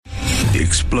The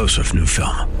explosive new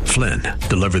film, Flynn,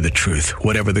 deliver the truth,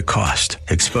 whatever the cost,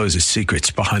 exposes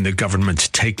secrets behind the government's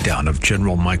takedown of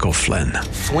General Michael Flynn.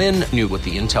 Flynn knew what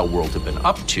the intel world had been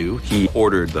up to. He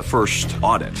ordered the first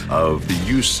audit of the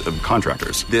use of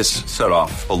contractors. This set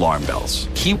off alarm bells.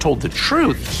 He told the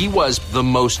truth. He was the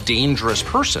most dangerous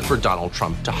person for Donald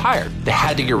Trump to hire. They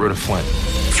had to get rid of Flynn.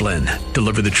 Flynn,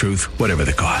 deliver the truth, whatever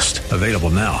the cost. Available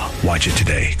now. Watch it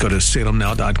today. Go to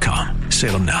salemnow.com.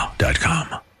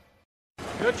 salemnow.com.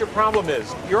 You know what your problem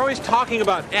is? You're always talking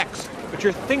about X, but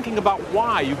you're thinking about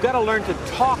Y. You've got to learn to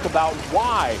talk about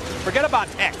Y. Forget about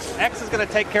X. X is going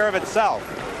to take care of itself.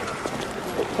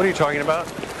 What are you talking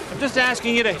about? I'm just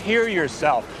asking you to hear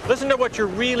yourself. Listen to what you're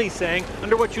really saying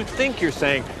under what you think you're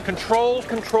saying. Control,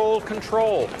 control,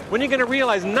 control. When are you going to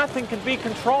realize nothing can be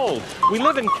controlled? We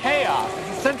live in chaos.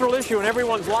 It's a central issue in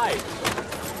everyone's life.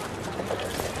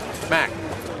 Mac.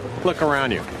 Look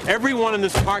around you. Everyone in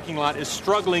this parking lot is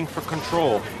struggling for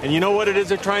control. And you know what it is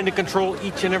they're trying to control,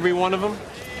 each and every one of them?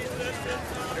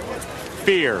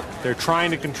 Fear. They're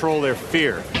trying to control their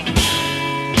fear.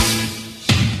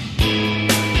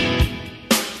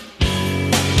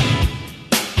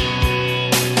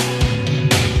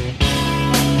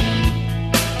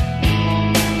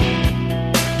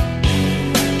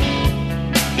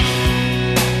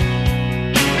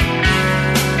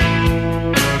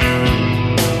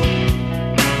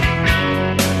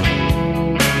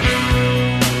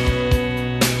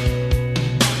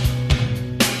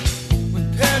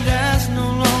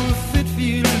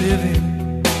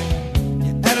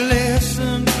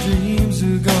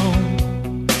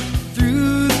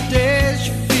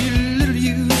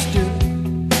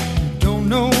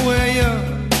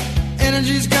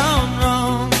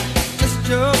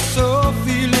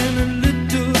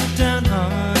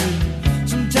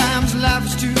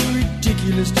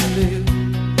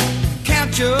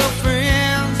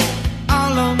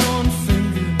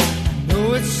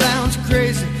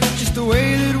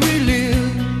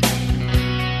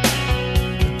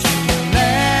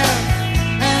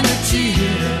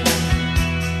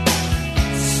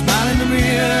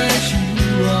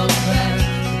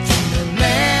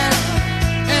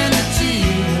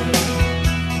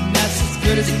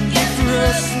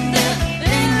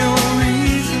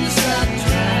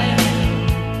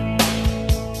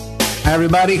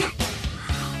 Everybody,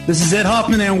 this is Ed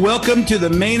Hoffman, and welcome to the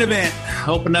main event.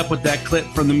 Opened up with that clip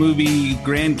from the movie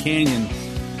Grand Canyon.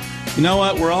 You know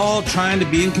what? We're all trying to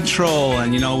be in control,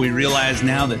 and we realize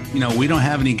now that we don't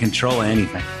have any control of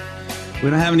anything. We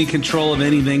don't have any control of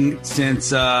anything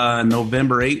since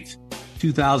November 8th,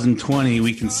 2020.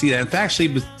 We can see that. In fact,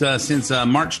 actually, since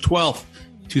March 12th,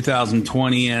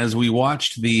 2020, as we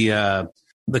watched the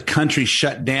country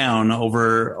shut down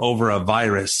over a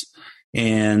virus.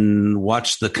 And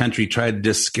watched the country try to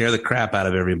just scare the crap out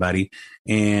of everybody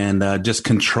and just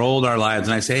controlled our lives.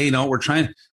 And I say, hey,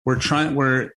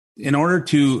 we're in order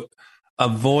to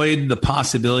avoid the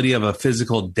possibility of a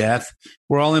physical death,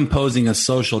 we're all imposing a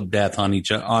social death on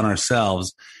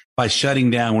ourselves by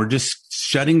shutting down. We're just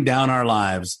shutting down our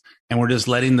lives, and we're just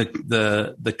letting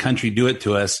the country do it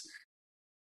to us.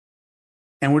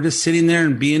 And we're just sitting there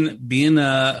and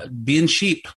being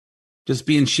sheep. Just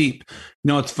being sheep.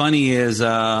 What's funny is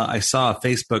I saw a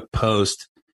Facebook post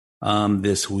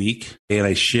this week, and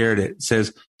I shared it. It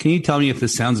says, can you tell me if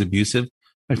this sounds abusive?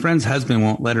 My friend's husband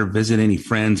won't let her visit any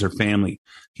friends or family.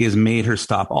 He has made her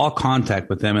stop all contact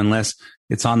with them unless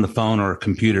it's on the phone or a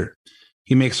computer.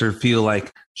 He makes her feel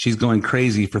like she's going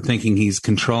crazy for thinking he's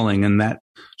controlling and that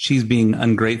she's being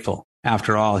ungrateful.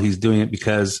 After all, he's doing it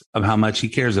because of how much he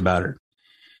cares about her.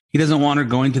 He doesn't want her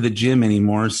going to the gym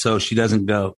anymore, so she doesn't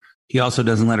go. He also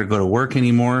doesn't let her go to work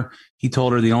anymore. He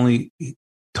told her to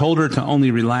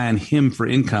only rely on him for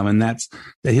income, and that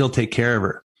he'll take care of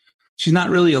her. She's not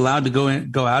really allowed to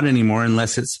go out anymore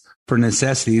unless it's for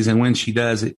necessities. And when she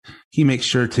does, he makes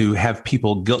sure to have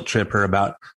people guilt trip her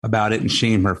about it and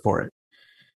shame her for it.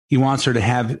 He wants her to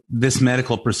have this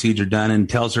medical procedure done and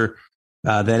tells her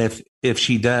that if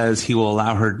she does, he will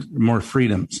allow her more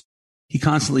freedoms. He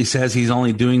constantly says he's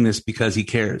only doing this because he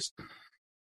cares.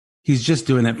 He's just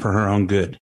doing it for her own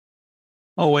good.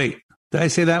 Oh, wait, did I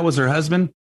say that was her husband?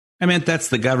 I meant that's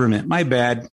the government. My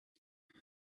bad.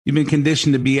 You've been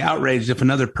conditioned to be outraged if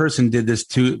another person did this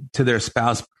to their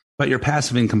spouse, but you're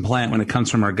passive and compliant when it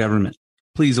comes from our government.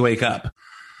 Please wake up.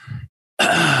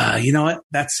 You know what?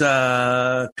 That's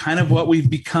kind of what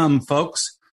we've become,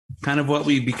 folks. Kind of what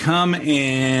we've become,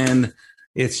 and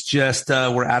it's just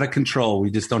we're out of control.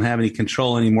 We just don't have any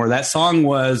control anymore. That song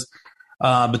was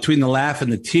Between the Laugh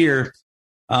and the Tear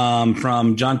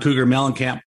from John Cougar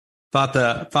Mellencamp. Thought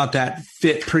that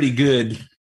fit pretty good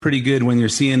pretty good when you're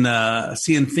seeing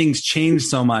things change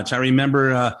so much. I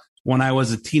remember when I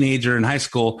was a teenager in high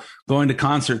school, going to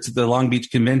concerts at the Long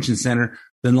Beach Convention Center,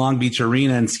 then Long Beach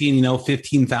Arena, and seeing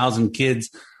 15,000 kids,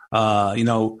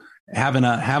 having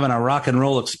a rock and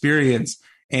roll experience.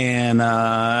 And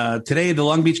today, the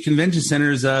Long Beach Convention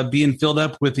Center is being filled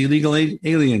up with illegal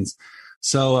aliens.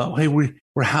 So hey,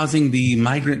 we're housing the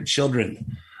migrant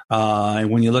children. And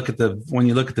when you look at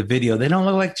the video, they don't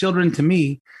look like children to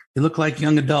me. They look like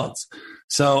young adults.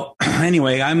 So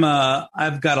anyway,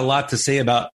 I've got a lot to say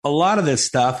about a lot of this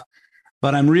stuff,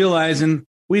 but I'm realizing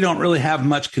we don't really have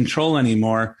much control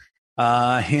anymore.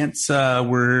 Hence,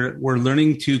 we're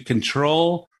learning to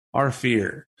control our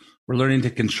fear. We're learning to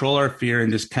control our fear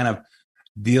and just kind of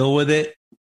deal with it,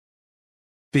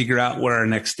 figure out where our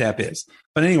next step is.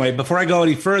 But anyway, before I go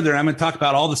any further, I'm going to talk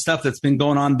about all the stuff that's been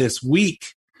going on this week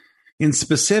in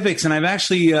specifics. And I've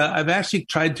actually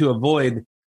tried to avoid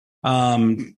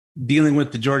dealing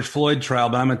with the George Floyd trial,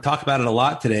 but I'm going to talk about it a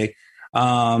lot today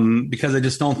because I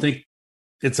just don't think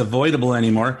it's avoidable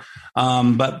anymore.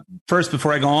 But first,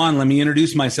 before I go on, let me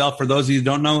introduce myself. For those of you who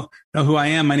don't know who I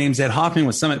am, my name is Ed Hoffman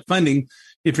with Summit Funding.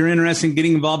 If you're interested in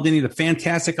getting involved in any of the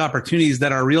fantastic opportunities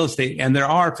that are real estate, and there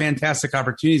are fantastic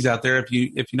opportunities out there if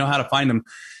you know how to find them.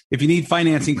 If you need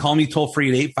financing, call me toll free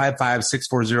at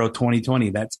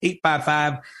 855-640-2020. That's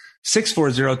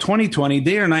 855-640-2020,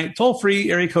 day or night, toll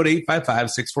free, area code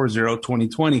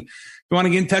 855-640-2020. If you want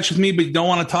to get in touch with me, but you don't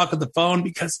want to talk on the phone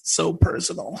because it's so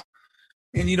personal,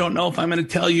 and you don't know if I'm going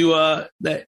to tell you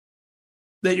that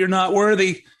you're not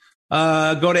worthy,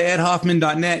 go to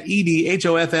edhoffman.net,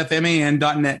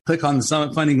 edhoffman.net. Click on the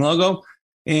Summit Funding logo,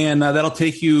 and that'll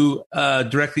take you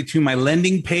directly to my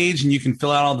lending page, and you can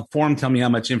fill out all the form, tell me how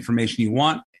much information you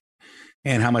want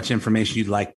and how much information you'd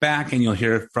like back, and you'll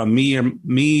hear from me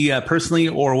personally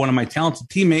or one of my talented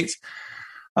teammates,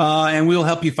 and we'll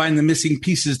help you find the missing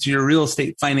pieces to your real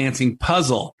estate financing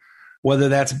puzzle. Whether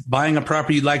that's buying a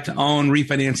property you'd like to own,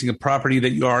 refinancing a property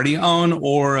that you already own,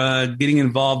 or getting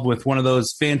involved with one of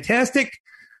those fantastic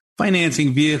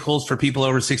financing vehicles for people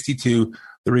over 62,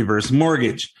 the reverse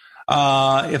mortgage.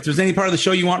 If there's any part of the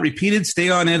show you want repeated,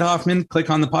 stay on Ed Hoffman. Click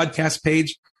on the podcast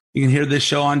page. You can hear this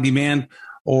show on demand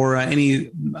or a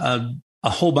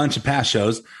whole bunch of past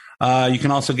shows. You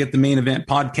can also get the Main Event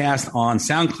podcast on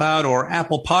SoundCloud or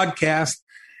Apple Podcast.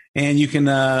 And you can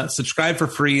subscribe for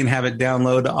free and have it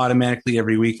download automatically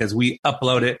every week as we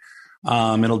upload it.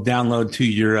 It'll download to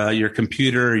your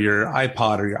computer, or your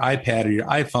iPod, or your iPad, or your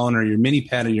iPhone, or your mini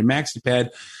pad, or your maxi pad,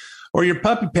 or your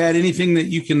puppy pad, anything that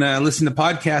you can listen to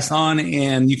podcasts on,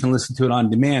 and you can listen to it on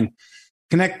demand.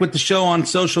 Connect with the show on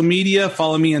social media.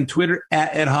 Follow me on Twitter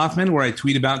at Ed Hoffman, where I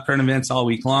tweet about current events all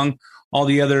week long. All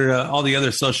the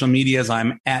other social medias,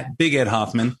 I'm at Big Ed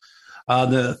Hoffman.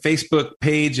 The Facebook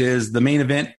page is The Main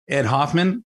Event Ed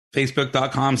Hoffman,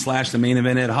 facebook.com/The Main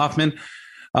Event Ed Hoffman.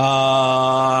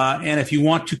 And if you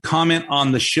want to comment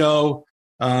on the show,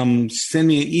 send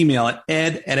me an email at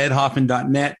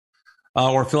ed@edhoffman.net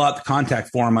or fill out the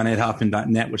contact form on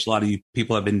edhoffman.net, which a lot of you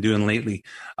people have been doing lately.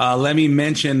 Let me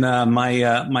mention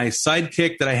my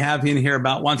sidekick that I have in here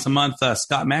about once a month.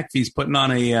 Scott McPhee's putting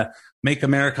on a Make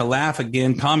America Laugh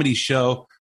Again comedy show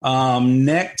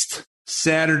next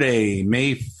Saturday,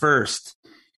 May 1st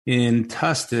in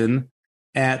Tustin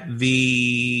at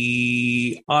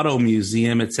the Auto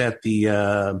Museum. It's at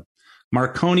the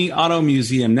Marconi Auto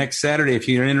Museum next Saturday. If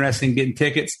you're interested in getting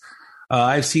tickets,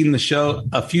 I've seen the show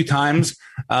a few times,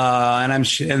 and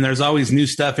there's always new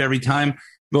stuff every time.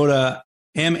 Go to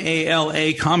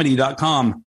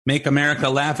malacomedy.com, Make America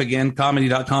Laugh Again,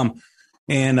 comedy.com,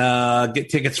 and get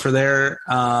tickets for there.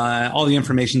 All the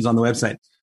information's on the website.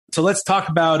 So let's talk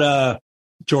about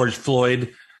George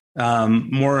Floyd,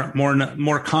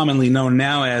 more commonly known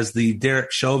now as the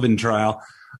Derek Chauvin trial.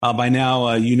 By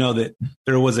now, you know that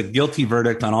there was a guilty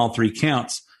verdict on all three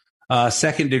counts.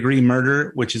 Second-degree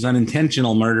murder, which is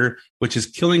unintentional murder, which is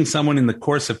killing someone in the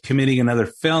course of committing another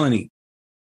felony.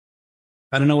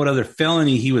 I don't know what other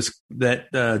felony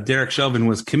Derek Chauvin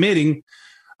was committing,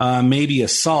 maybe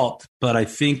assault, but I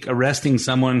think arresting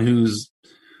someone who's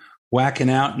whacking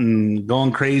out and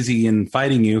going crazy and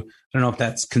fighting you, I don't know if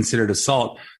that's considered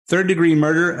assault. Third-degree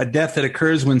murder, a death that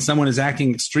occurs when someone is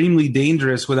acting extremely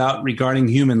dangerous without regarding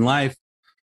human life.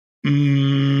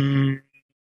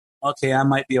 Okay, I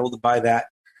might be able to buy that.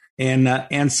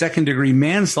 And second-degree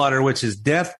manslaughter, which is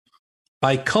death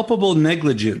by culpable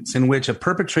negligence, in which a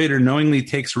perpetrator knowingly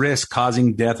takes risk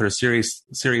causing death or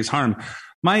serious harm.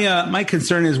 My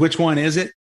concern is, which one is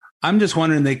it? I'm just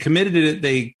wondering, they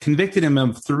convicted him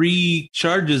of 3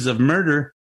 charges of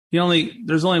murder.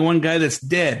 There's only one guy that's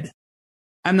dead.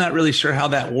 I'm not really sure how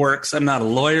that works. I'm not a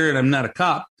lawyer and I'm not a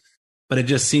cop, but it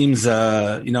just seems,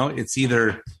 it's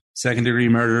either second-degree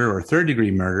murder or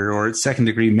third-degree murder, or it's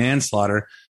second-degree manslaughter,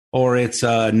 or it's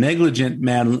negligent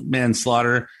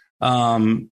manslaughter.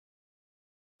 I'm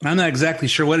not exactly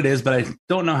sure what it is, but I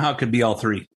don't know how it could be all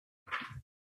three.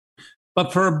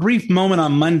 But for a brief moment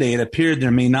on Monday, it appeared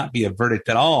there may not be a verdict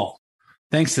at all,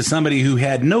 thanks to somebody who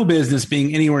had no business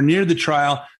being anywhere near the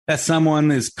trial. That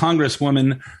someone is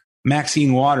Congresswoman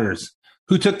Maxine Waters,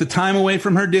 who took the time away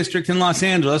from her district in Los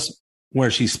Angeles, where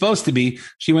she's supposed to be.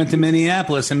 She went to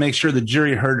Minneapolis and make sure the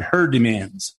jury heard her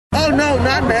demands. Oh, no,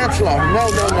 not manslaughter. No.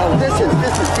 This is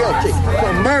guilty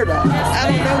for murder.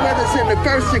 I don't know whether it's in the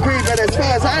first degree, but as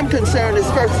far as I'm concerned,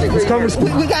 it's first degree.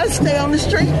 We got to stay on the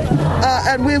street,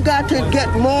 and we've got to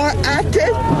get more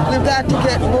active. We've got to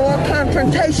get more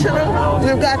confrontational.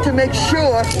 We've got to make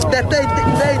sure that they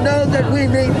know that we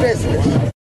mean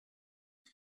business.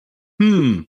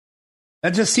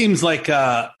 That just seems like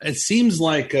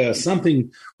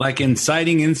something like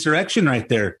inciting insurrection right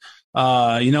there.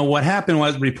 What happened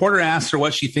was, reporter asked her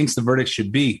what she thinks the verdict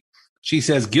should be. She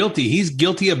says guilty. He's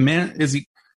guilty of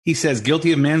he says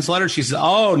guilty of manslaughter. She says,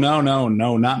 oh, no,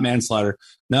 not manslaughter.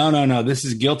 No. This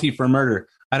is guilty for murder.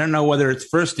 I don't know whether it's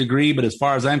first degree, but as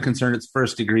far as I'm concerned, it's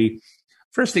first degree.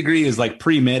 First degree is like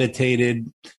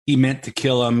premeditated. He meant to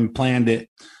kill him, planned it.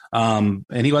 And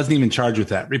he wasn't even charged with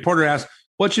that. Reporter asked,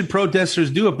 what should protesters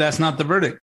do if that's not the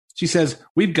verdict? She says,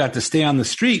 we've got to stay on the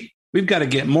street. We've got to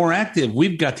get more active.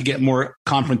 We've got to get more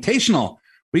confrontational.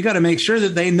 We got to make sure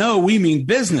that they know we mean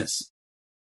business.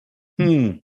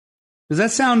 Does that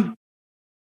sound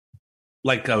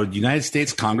like a United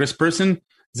States congressperson?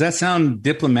 Does that sound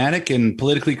diplomatic and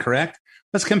politically correct?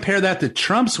 Let's compare that to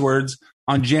Trump's words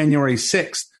on January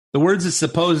 6th, the words that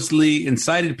supposedly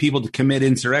incited people to commit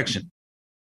insurrection.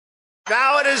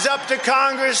 Now it is up to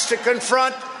Congress to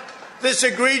confront this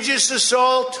egregious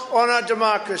assault on our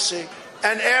democracy.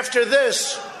 And after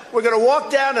this, we're going to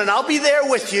walk down, and I'll be there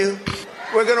with you.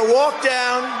 We're going to walk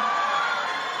down.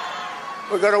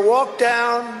 We're going to walk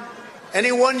down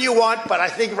anyone you want, but I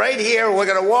think right here we're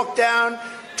going to walk down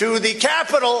to the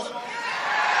Capitol,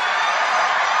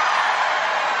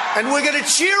 and we're going to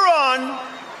cheer on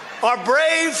our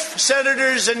brave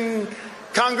senators and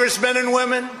congressmen and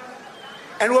women.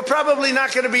 And we're probably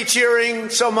not going to be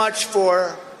cheering so much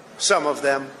for some of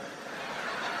them,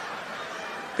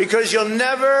 because you'll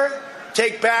never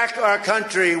take back our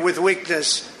country with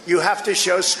weakness. You have to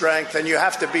show strength, and you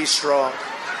have to be strong.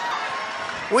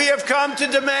 We have come to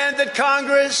demand that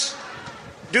Congress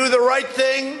do the right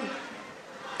thing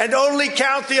and only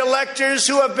count the electors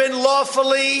who have been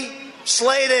lawfully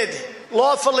slated.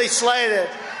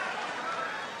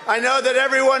 I know that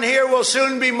everyone here will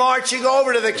soon be marching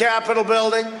over to the Capitol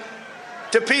building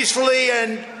to peacefully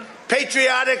and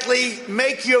patriotically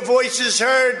make your voices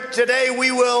heard. Today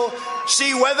we will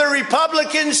see whether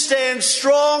Republicans stand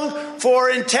strong for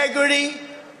integrity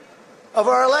of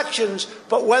our elections,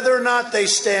 but whether or not they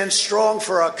stand strong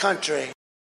for our country.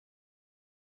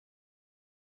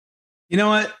 You know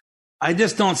what? I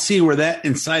just don't see where that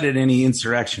incited any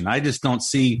insurrection. I just don't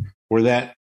see where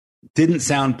that didn't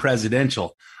sound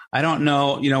presidential. I don't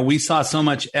know. We saw so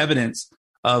much evidence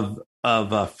of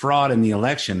fraud in the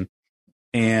election,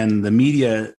 and the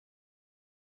media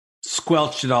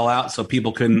squelched it all out so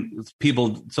people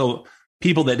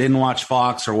that didn't watch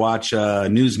Fox or watch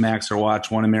Newsmax or watch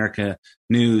One America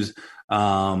News,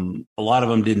 a lot of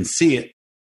them didn't see it,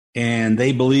 and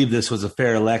they believed this was a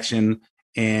fair election,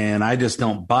 and I just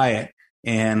don't buy it.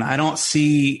 And I don't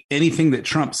see anything that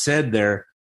Trump said there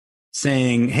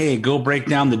saying, hey, go break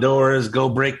down the doors, go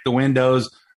break the windows,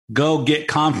 go get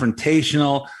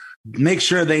confrontational, make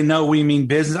sure they know we mean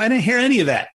business. I didn't hear any of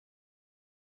that.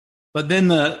 But then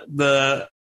the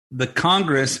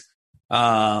Congress,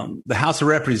 the House of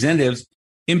Representatives,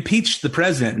 impeached the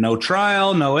president. No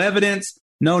trial, no evidence,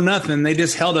 no nothing. They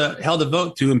just held a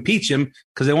vote to impeach him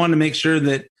because they wanted to make sure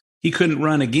that he couldn't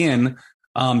run again.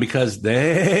 Because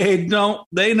they know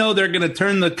they're going to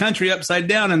turn the country upside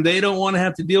down, and they don't want to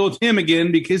have to deal with him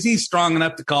again because he's strong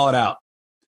enough to call it out.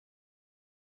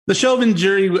 The Chauvin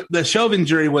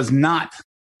jury was not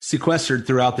sequestered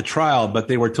throughout the trial, but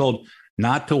they were told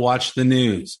not to watch the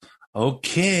news.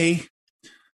 Okay. You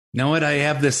know what? I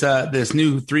have this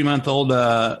new 3-month-old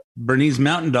Bernese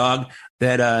Mountain Dog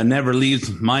that never leaves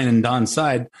mine and Don's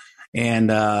side.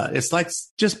 And it's like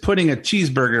just putting a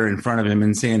cheeseburger in front of him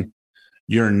and saying,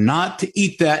 you're not to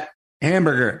eat that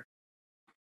hamburger.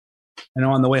 I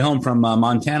know on the way home from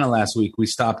Montana last week, we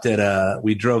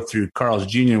drove through Carl's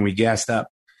Jr. and we gassed up.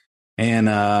 And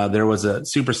there was a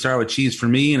superstar with cheese for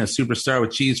me and a superstar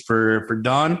with cheese for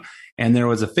Don. and there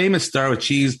was a famous star with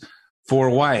cheese for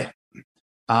Wyatt.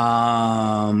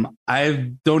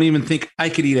 I don't even think I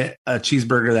could eat a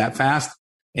cheeseburger that fast.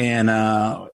 And,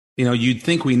 you'd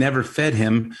think we never fed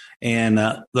him, and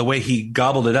the way he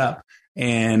gobbled it up.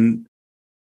 And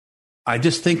I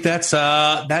just think that's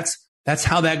how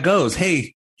that goes.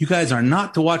 Hey, you guys are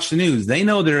not to watch the news. They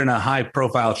know they're in a high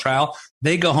profile trial.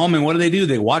 They go home, and what do?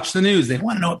 They watch the news. They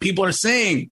want to know what people are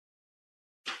saying.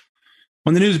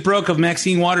 When the news broke of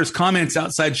Maxine Waters' comments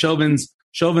outside Chauvin's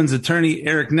attorney,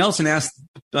 Eric Nelson, asked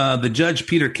the judge,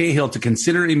 Peter Cahill, to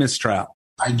consider a mistrial.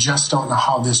 I just don't know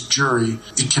how this jury,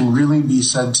 it can really be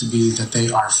said to be that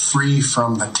they are free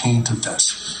from the taint of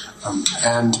this.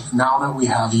 And now that we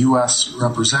have U.S.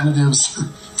 representatives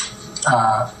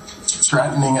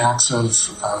threatening acts of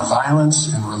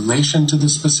violence in relation to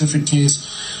this specific case,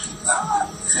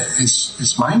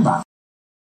 it's mind-boggling.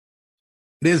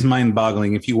 It is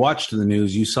mind-boggling. If you watched the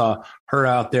news, you saw her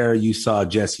out there, you saw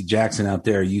Jesse Jackson out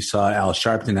there, you saw Al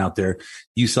Sharpton out there,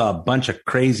 you saw a bunch of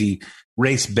crazy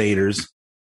race baiters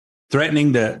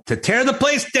threatening to tear the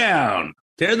place down.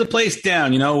 Tear the place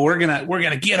down. We're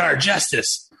gonna get our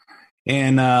justice.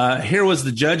 And here was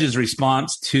the judge's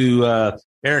response to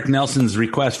Eric Nelson's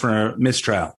request for a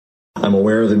mistrial. I'm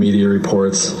aware of the media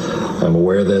reports. I'm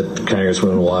aware that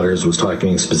Congresswoman Waters was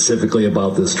talking specifically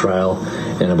about this trial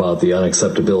and about the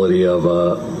unacceptability of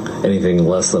anything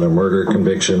less than a murder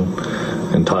conviction,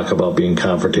 and talk about being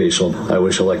confrontational. I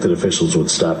wish elected officials would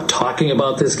stop talking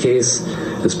about this case,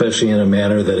 especially in a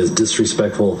manner that is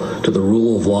disrespectful to the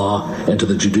rule of law and to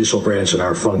the judicial branch and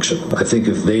our function. I think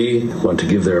if they want to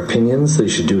give their opinions, they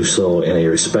should do so in a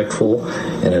respectful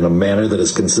and in a manner that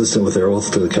is consistent with their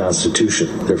oath to the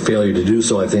Constitution. Their failure to do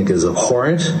so, I think, is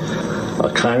abhorrent. A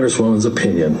congresswoman's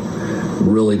opinion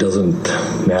really doesn't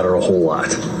matter a whole lot.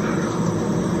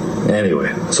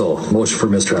 Anyway, so motion for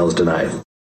mistrial is denied.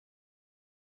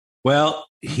 Well,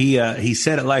 he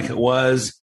said it like it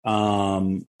was.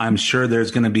 I'm sure there's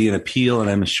going to be an appeal, and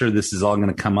I'm sure this is all going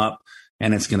to come up,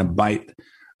 and it's going to bite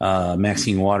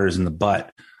Maxine Waters in the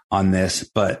butt on this.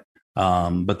 But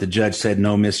the judge said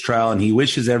no mistrial, and he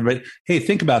wishes everybody, hey,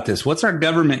 think about this. What's our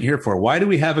government here for? Why do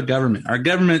we have a government? Our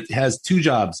government has two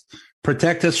jobs: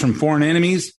 protect us from foreign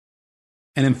enemies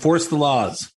and enforce the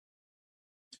laws.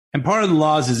 And part of the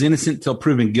laws is innocent till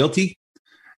proven guilty.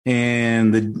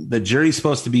 And the jury's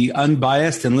supposed to be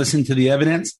unbiased and listen to the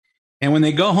evidence. And when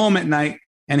they go home at night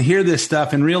and hear this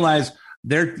stuff and realize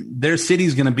their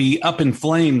city's going to be up in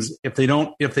flames if they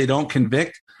don't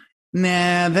convict,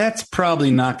 that's probably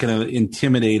not going to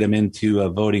intimidate them into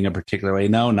voting a particular way.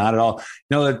 No, not at all.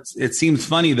 It seems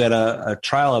funny that a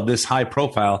trial of this high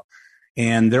profile,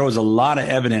 and there was a lot of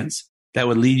evidence that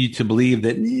would lead you to believe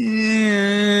that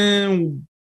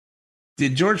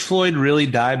did George Floyd really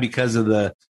die because of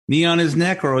the knee on his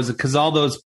neck, or was it because all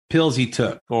those pills he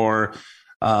took, or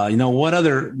what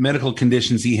other medical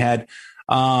conditions he had?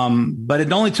 But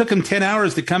it only took him 10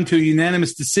 hours to come to a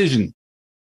unanimous decision.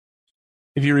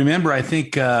 If you remember, I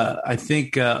think the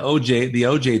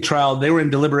OJ trial, they were in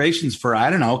deliberations for,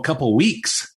 a couple of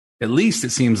weeks, at least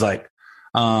it seems like,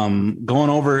 going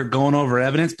over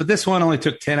evidence. But this one only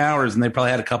took 10 hours, and they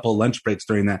probably had a couple of lunch breaks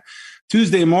during that.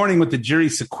 Tuesday morning, with the jury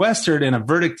sequestered and a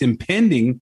verdict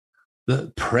impending,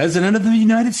 the President of the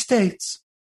United States,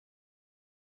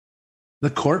 the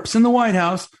corpse in the White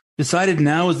House, decided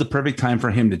now is the perfect time for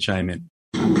him to chime in.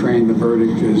 I'm praying the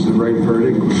verdict is the right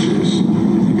verdict, which is,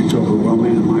 I think it's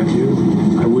overwhelming in my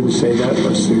view. I wouldn't say that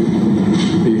unless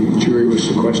the jury was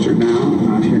sequestered now.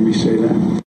 Not hear me say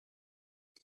that.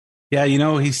 Yeah,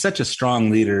 he's such a strong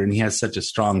leader, and he has such a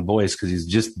strong voice because he's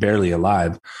just barely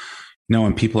alive.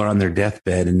 When people are on their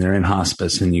deathbed and they're in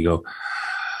hospice and you go,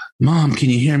 Mom, can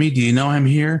you hear me? Do you know I'm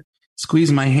here?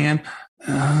 Squeeze my hand.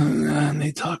 And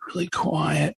they talk really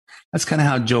quiet. That's kind of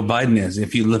how Joe Biden is.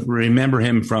 If you remember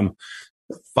him from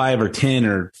 5 or 10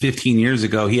 or 15 years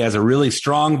ago, he has a really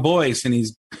strong voice, and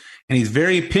he's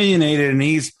very opinionated,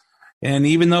 and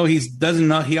even though he doesn't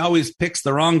know, he always picks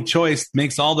the wrong choice,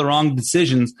 makes all the wrong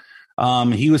decisions.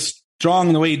 He was strong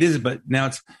in the way he did it, but now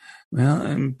it's, well,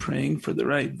 I'm praying for the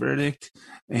right verdict.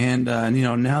 And,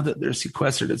 now that they're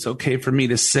sequestered, it's okay for me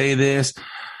to say this.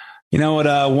 You know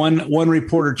what? One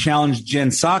reporter challenged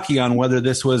Jen Psaki on whether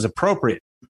this was appropriate.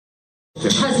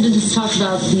 The president has talked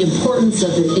about the importance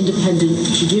of an independent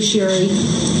judiciary.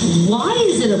 Why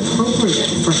is it appropriate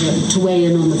for him to weigh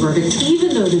in on the verdict,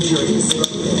 even though the jury is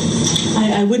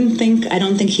separated? I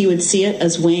don't think he would see it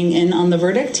as weighing in on the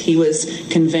verdict. He was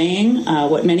conveying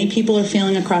what many people are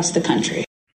feeling across the country.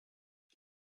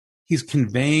 He's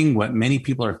conveying what many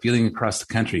people are feeling across the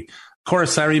country. Of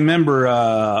course, I remember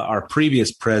our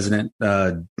previous president,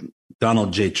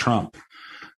 Donald J. Trump.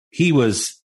 He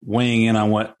was weighing in on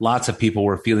what lots of people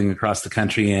were feeling across the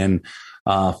country, and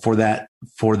for that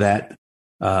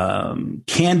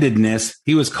candidness,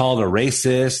 he was called a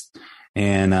racist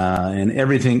and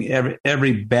everything,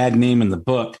 every bad name in the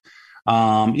book.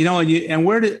 And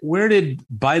where did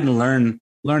Biden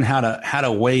learn how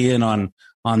to weigh in on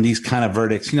these kind of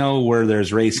verdicts? Where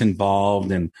there's race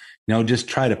involved, and just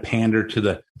try to pander to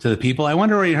the people. I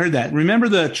wonder where he heard that. Remember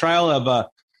the trial of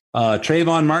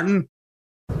Trayvon Martin?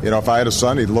 If I had a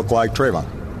son, he'd look like Trayvon.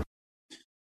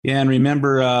 Yeah, and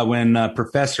remember when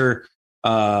Professor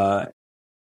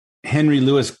Henry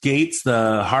Louis Gates,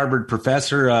 the Harvard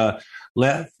professor,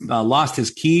 lost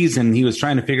his keys, and he was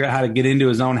trying to figure out how to get into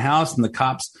his own house, and the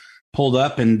cops pulled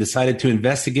up and decided to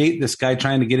investigate this guy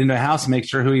trying to get into a house and make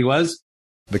sure who he was?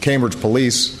 The Cambridge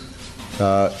police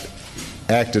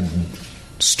acted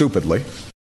stupidly.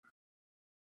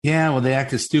 Yeah, well, they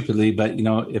acted stupidly, but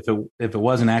if it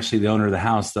wasn't actually the owner of the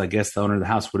house, I guess the owner of the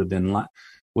house would have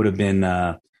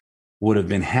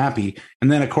been happy.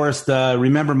 And then, of course,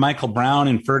 remember Michael Brown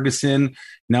in Ferguson?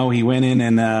 He went in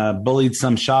and bullied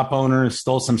some shop owner,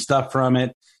 stole some stuff from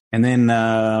it, and then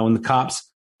when the cops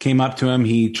came up to him,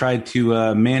 he tried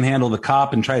to manhandle the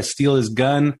cop and try to steal his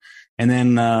gun, and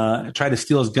then tried to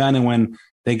steal his gun. And when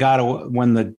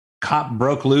the cop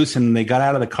broke loose and they got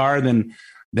out of the car,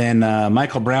 then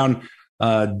Michael Brown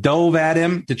dove at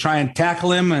him to try and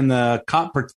tackle him, and the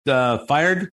cop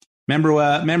fired.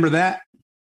 Remember that?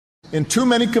 In too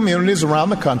many communities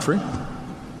around the country,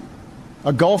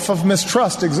 a gulf of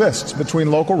mistrust exists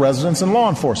between local residents and law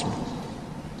enforcement.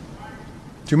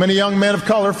 Too many young men of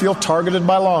color feel targeted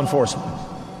by law enforcement,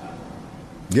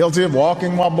 guilty of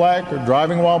walking while black or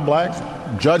driving while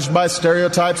black, judged by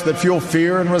stereotypes that fuel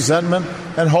fear and resentment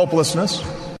and hopelessness.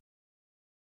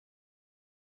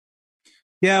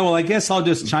 Yeah, well, I guess I'll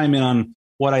just chime in on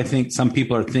what I think some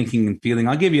people are thinking and feeling.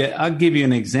 I'll give you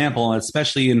an example,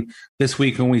 especially in this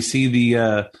week when we see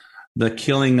the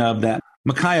killing of that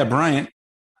Ma'Khia Bryant,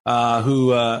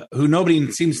 who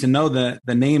nobody seems to know the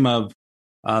name of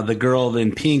the girl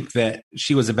in pink that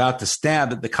she was about to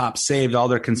stab that the cops saved. All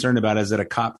they're concerned about is that a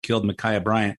cop killed Ma'Khia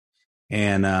Bryant,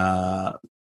 and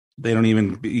they don't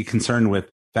even be concerned with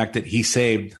the fact that he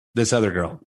saved this other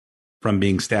girl from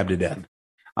being stabbed to death.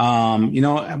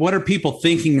 What are people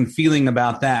thinking and feeling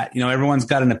about that? Everyone's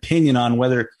got an opinion on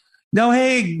whether,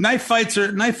 hey, knife fights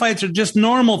are just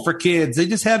normal for kids. They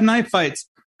just have knife fights.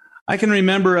 I can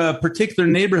remember a particular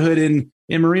neighborhood in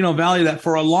Moreno Valley that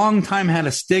for a long time had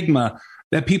a stigma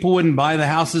that people wouldn't buy the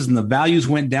houses and the values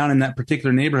went down in that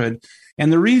particular neighborhood.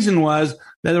 And the reason was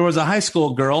that there was a high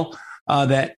school girl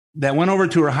that went over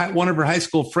to one of her high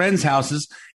school friends' houses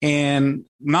and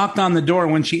knocked on the door.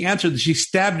 When she answered, she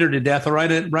stabbed her to death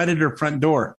right at her front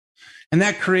door. And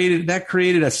that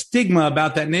created a stigma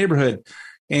about that neighborhood.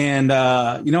 And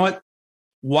you know what?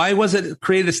 Why was it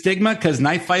created a stigma? Because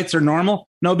knife fights are normal?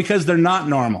 No, because they're not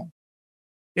normal.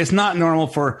 It's not normal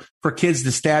for kids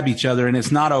to stab each other, and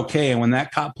it's not okay. And when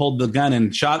that cop pulled the gun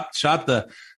and shot the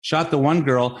one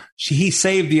girl, he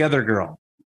saved the other girl.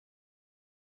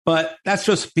 But that's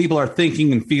just people are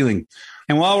thinking and feeling.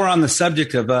 And while we're on the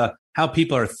subject of how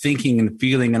people are thinking and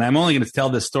feeling, and I'm only going to tell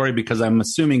this story because I'm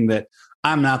assuming that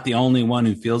I'm not the only one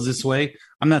who feels this way.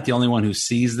 I'm not the only one who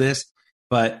sees this.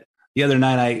 But the other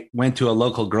night I went to a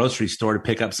local grocery store to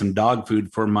pick up some dog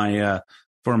food for my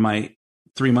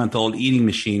 3-month-old eating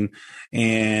machine,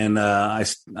 and I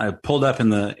pulled up in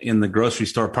the grocery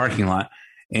store parking lot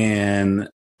and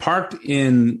parked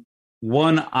in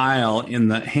one aisle in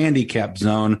the handicap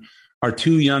zone are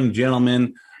two young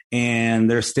gentlemen, and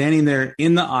they're standing there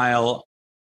in the aisle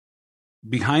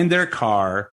behind their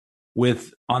car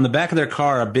with on the back of their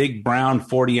car a big brown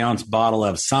 40-ounce bottle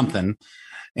of something,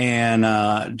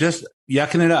 and just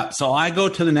yucking it up. So I go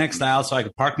to the next aisle so I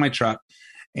could park my truck.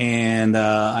 And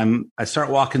I start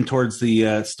walking towards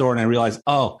the store, and I realize,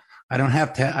 I don't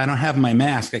have my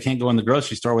mask. I can't go in the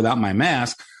grocery store without my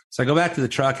mask. So I go back to the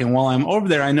truck, and while I'm over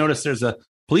there, I notice there's a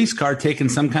police car taking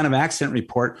some kind of accident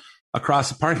report across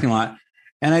the parking lot.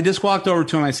 And I just walked over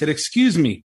to him. I said, "Excuse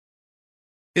me,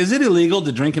 is it illegal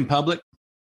to drink in public?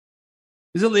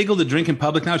 Is it legal to drink in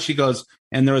public now?" She goes,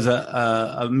 and there was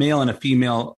a male and a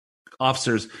female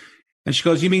officers. And she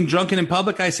goes, "You mean drunken in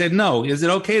public?" I said, "No. Is it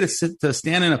okay to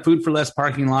stand in a Food for Less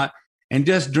parking lot and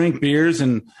just drink beers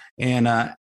and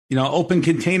open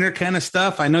container kind of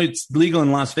stuff? I know it's legal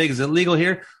in Las Vegas. Is it legal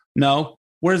here?" "No."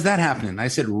 "Where's that happening?" I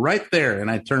said, "Right there."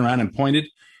 And I turned around and pointed.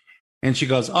 And she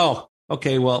goes, "Oh,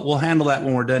 okay. Well, we'll handle that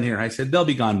when we're done here." I said, "They'll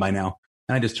be gone by now."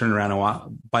 And I just turned around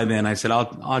and by then I said,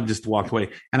 I'll just walk away.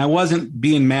 And I wasn't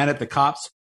being mad at the cops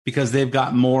because they've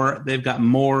got more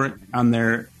on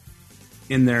their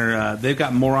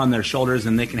shoulders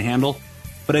than they can handle.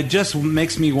 But it just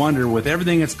makes me wonder, with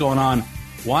everything that's going on,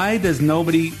 why does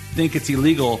nobody think it's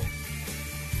illegal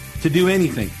to do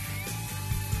anything?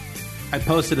 I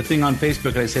posted a thing on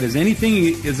Facebook. I said, is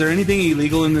there anything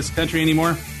illegal in this country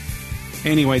anymore?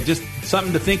 Anyway, just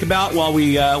something to think about while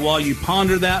you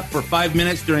ponder that for 5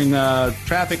 minutes during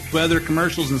traffic, weather,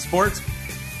 commercials, and sports.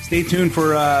 Stay tuned.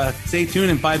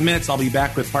 In 5 minutes, I'll be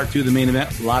back with part 2 of the main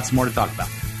event. Lots more to talk about.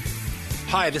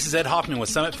 Hi, this is Ed Hoffman with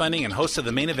Summit Funding and host of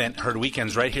the main event, heard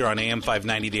weekends right here on AM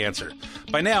 590 The Answer.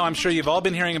 By now, I'm sure you've all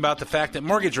been hearing about the fact that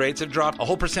mortgage rates have dropped a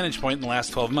whole percentage point in the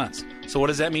last 12 months. So what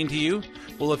does that mean to you?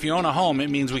 Well, if you own a home, it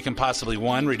means we can possibly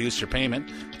 1, reduce your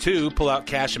payment, 2, pull out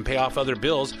cash and pay off other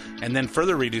bills and then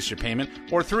further reduce your payment,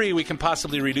 or 3, we can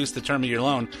possibly reduce the term of your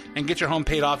loan and get your home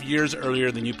paid off years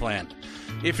earlier than you planned.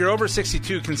 If you're over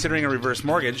 62 considering a reverse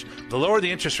mortgage, the lower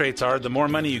the interest rates are, the more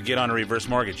money you get on a reverse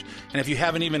mortgage. And if you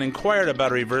haven't even inquired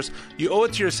about a reverse, you owe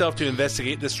it to yourself to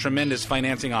investigate this tremendous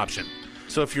financing option.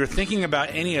 So if you're thinking about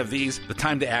any of these, the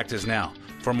time to act is now.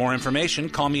 For more information,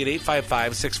 call me at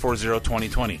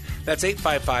 855-640-2020. That's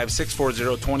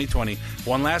 855-640-2020.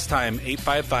 One last time,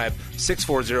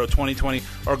 855-640-2020.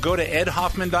 Or go to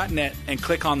edhoffman.net and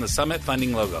click on the Summit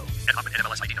Funding logo. Ed Hoffman,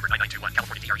 NMLS ID number 9921,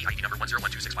 California DRE ID number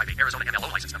 1012658, Arizona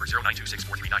MLO license number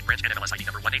 0926439, branch NMLS ID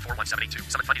number 1841782,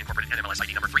 Summit Funding Incorporated NMLS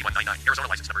ID number 3199, Arizona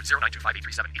license number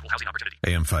 0925837, equal housing opportunity.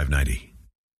 AM 590,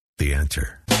 The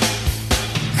Answer.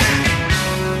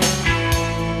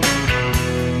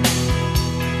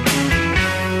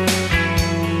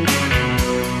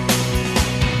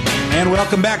 And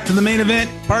welcome back to the main event,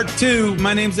 part 2.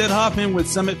 My name's Ed Hoffman with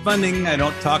Summit Funding. I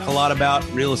don't talk a lot about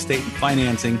real estate and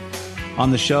financing on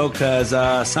the show because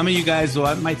some of you guys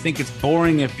might think it's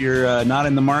boring if you're not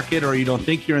in the market or you don't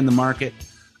think you're in the market.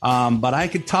 But I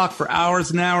could talk for hours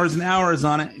and hours and hours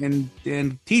on it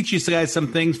and teach you guys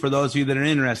some things for those of you that are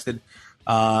interested.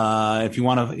 If you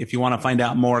want to find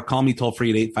out more, call me toll free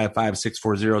at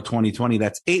 855-640-2020.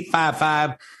 That's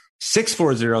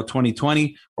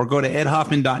 855-640-2020, or go to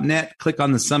edhoffman.net, click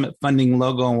on the Summit Funding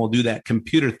logo, and we'll do that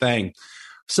computer thing.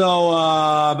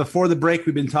 So before the break,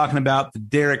 we've been talking about the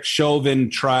Derek Chauvin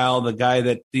trial, the guy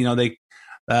that,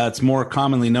 it's more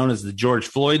commonly known as the George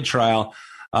Floyd trial.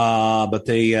 But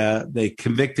they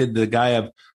convicted the guy of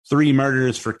 3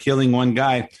 murders for killing one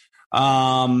guy.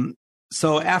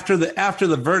 So after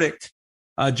the verdict,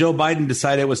 Joe Biden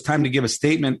decided it was time to give a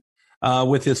statement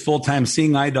with his full-time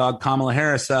seeing eye dog, Kamala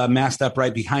Harris, masked up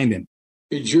right behind him.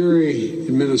 A jury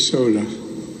in Minnesota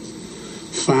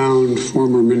found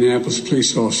former Minneapolis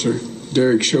police officer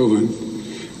Derek Chauvin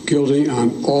guilty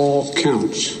on all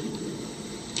counts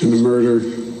in the murder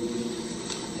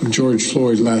of George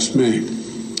Floyd last May.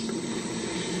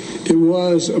 It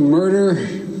was a murder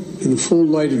in the full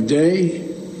light of day,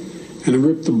 and it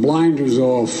ripped the blinders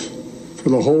off for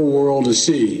the whole world to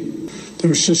see. There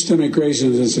was systemic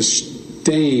racism as a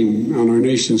stain on our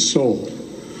nation's soul.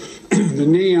 The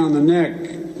knee on the neck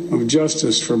of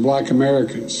justice for Black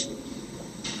Americans.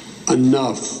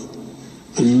 Enough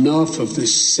of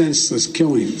this senseless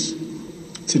killings.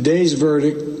 Today's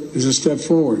verdict is a step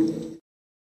forward.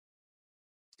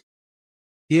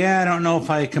 Yeah, I don't know if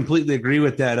I completely agree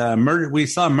with that. Murder. We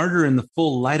saw murder in the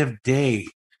full light of day.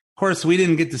 Of course, we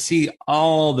didn't get to see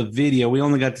all the video. We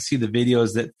only got to see the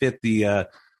videos that fit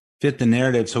the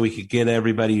narrative, so we could get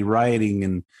everybody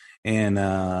rioting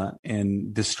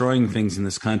and destroying things in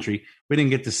this country. We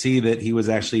didn't get to see that he was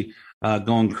actually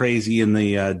going crazy in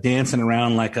the dancing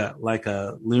around like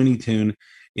a Looney Tune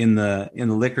in the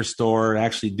liquor store,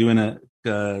 actually doing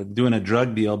a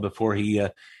drug deal before he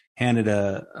handed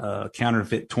a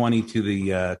counterfeit 20 to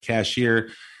the cashier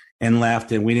and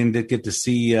left. And we didn't get to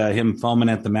see him foaming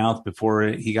at the mouth before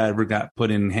he ever got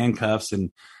put in handcuffs.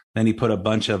 And then he put a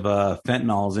bunch of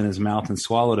fentanyls in his mouth and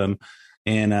swallowed them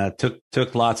and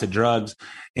took lots of drugs.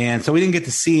 And so we didn't get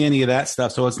to see any of that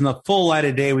stuff. So it's in the full light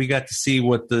of day. We got to see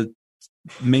what the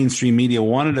mainstream media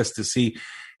wanted us to see.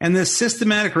 And this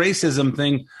systematic racism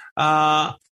thing,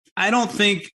 I don't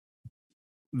think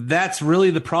that's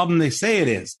really the problem they say it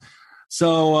is.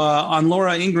 So on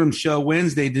Laura Ingram's show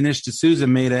Wednesday, Dinesh D'Souza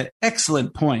made an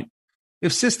excellent point.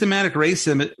 If systematic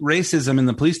racism in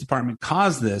the police department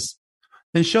caused this,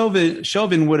 then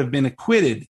Chauvin would have been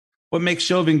acquitted. What makes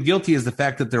Chauvin guilty is the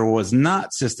fact that there was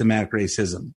not systematic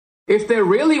racism. If there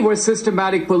really was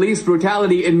systematic police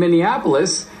brutality in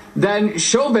Minneapolis, then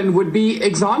Chauvin would be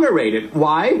exonerated.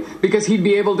 Why? Because he'd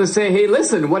be able to say, hey,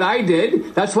 listen, what I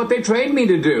did, that's what they trained me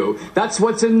to do. That's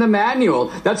what's in the manual.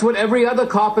 That's what every other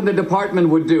cop in the department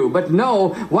would do. But no,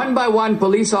 one by one,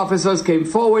 police officers came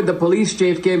forward, the police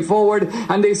chief came forward,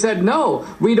 and they said, no,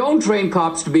 we don't train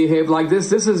cops to behave like this.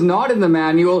 This is not in the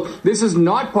manual. This is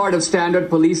not part of standard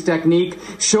police technique.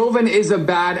 Chauvin is a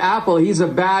bad apple. He's a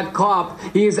bad cop.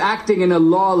 He is acting in a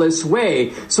lawless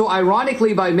way. So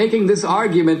ironically, by making this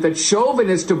argument that Chauvin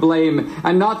is to blame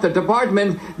and not the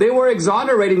department, they were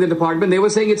exonerating the department. They were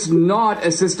saying it's not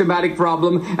a systematic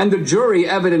problem, and the jury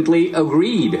evidently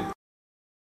agreed.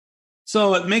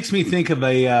 So it makes me think of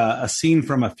a scene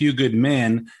from A Few Good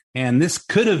Men, and this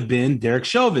could have been Derek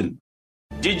Chauvin.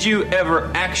 Did you ever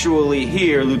actually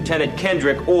hear Lieutenant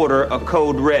Kendrick order a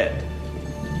code red?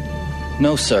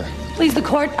 No, sir. Please, the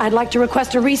court, I'd like to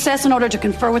request a recess in order to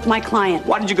confer with my client.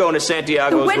 Why did you go into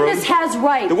Santiago's room? The witness has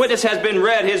rights. The witness has been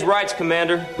read his rights,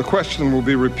 Commander. The question will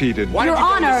be repeated. Why Your did you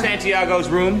Honor. go into Santiago's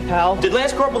room? How? Did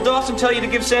Lance Corporal Dawson tell you to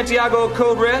give Santiago a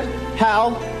code red?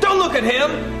 How? Don't look at him!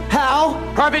 How?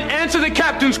 Private, answer the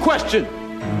captain's question!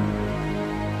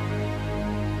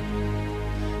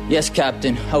 Yes,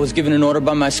 Captain. I was given an order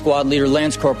by my squad leader,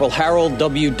 Lance Corporal Harold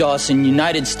W. Dawson,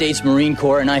 United States Marine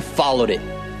Corps, and I followed it.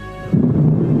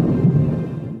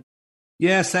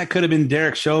 Yes, that could have been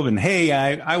Derek Chauvin. Hey,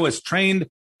 I was trained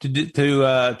to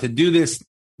do this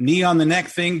knee on the neck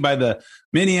thing by the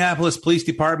Minneapolis Police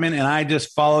Department, and I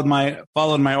just followed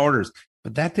my orders.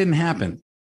 But that didn't happen.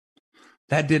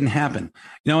 That didn't happen.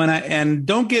 You know, and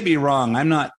don't get me wrong. I'm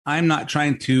not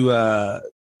trying to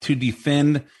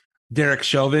defend Derek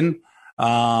Chauvin.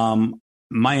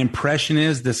 My impression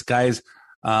is this guy's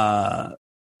not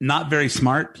very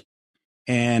smart,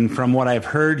 and from what I've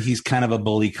heard, he's kind of a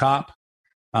bully cop.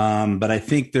 But I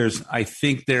think there's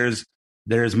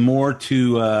more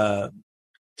to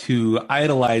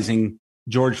idolizing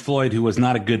George Floyd, who was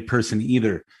not a good person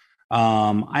either.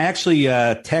 I actually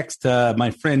text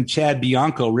my friend Chad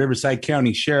Bianco, Riverside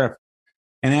County Sheriff,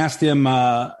 and asked him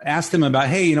about,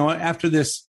 hey, you know, after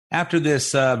this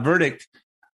verdict,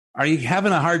 are you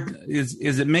having a hard?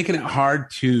 Is it making it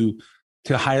hard to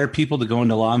hire people to go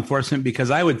into law enforcement? Because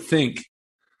I would think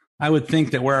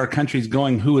that where our country's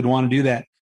going, who would want to do that?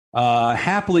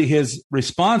 Happily, his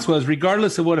response was,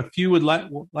 regardless of what a few would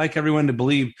like everyone to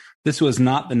believe, this was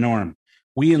not the norm.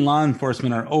 We in law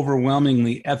enforcement are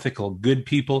overwhelmingly ethical, good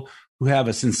people who have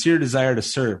a sincere desire to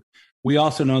serve. We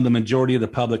also know the majority of the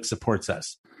public supports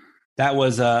us. That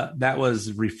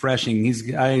was refreshing.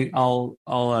 I'll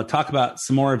talk about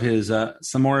some more of his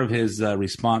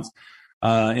response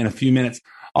in a few minutes.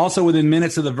 Also, within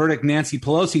minutes of the verdict, Nancy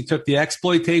Pelosi took the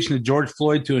exploitation of George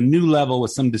Floyd to a new level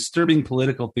with some disturbing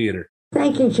political theater.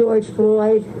 Thank you, George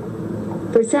Floyd,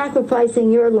 for sacrificing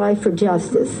your life for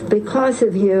justice. Because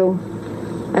of you,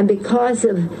 and because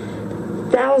of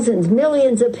thousands,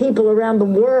 millions of people around the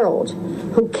world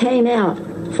who came out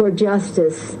for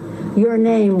justice, your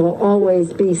name will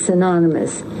always be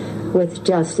synonymous with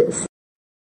justice.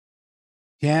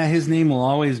 Yeah, his name will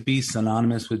always be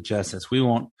synonymous with justice. We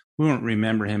won't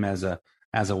remember him as a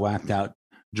whacked out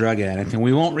drug addict, and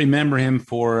we won't remember him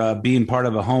for being part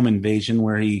of a home invasion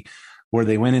where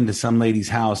they went into some lady's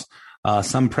house,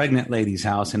 some pregnant lady's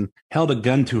house, and held a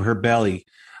gun to her belly,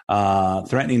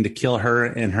 threatening to kill her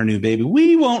and her new baby.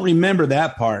 We won't remember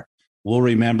that part. We'll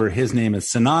remember his name is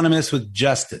synonymous with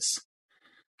justice.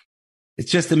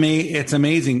 It's just it's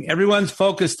amazing. Everyone's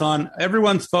focused on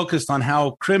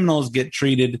how criminals get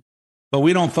treated, but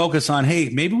we don't focus on, hey,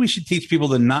 maybe we should teach people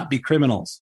to not be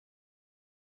criminals.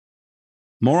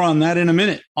 More on that in a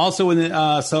minute. Also,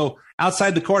 so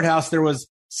outside the courthouse, there was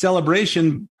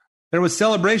celebration.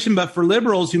 But for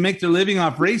liberals who make their living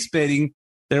off race baiting,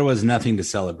 there was nothing to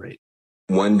celebrate.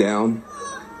 One down,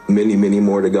 many, many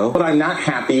more to go. But I'm not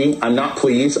happy. I'm not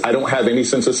pleased. I don't have any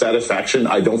sense of satisfaction.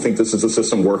 I don't think this is a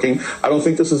system working. I don't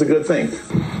think this is a good thing.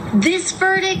 This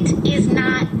verdict is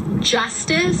not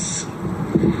justice.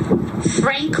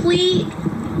 Frankly,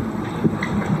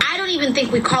 I don't even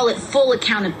think we call it full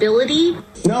accountability.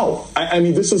 No, I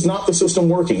mean, this is not the system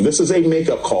working. This is a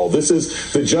makeup call. This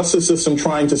is the justice system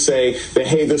trying to say that,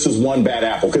 hey, this is one bad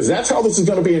apple, because that's how this is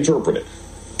going to be interpreted.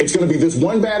 It's going to be this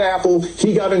one bad apple.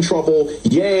 He got in trouble.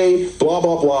 Yay, blah,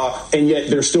 blah, blah. And yet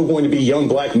there's still going to be young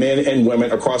black men and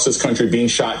women across this country being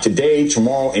shot today,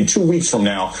 tomorrow, and 2 weeks from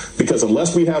now, because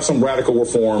unless we have some radical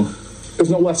reform,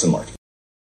 there's no lesson learned.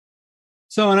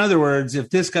 So, in other words, if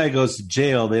this guy goes to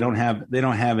jail, they don't have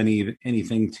anything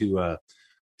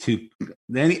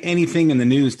anything in the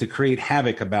news to create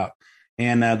havoc about,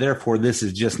 and therefore this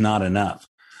is just not enough.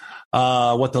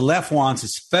 What the left wants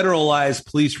is federalized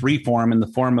police reform in the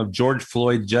form of George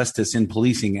Floyd Justice in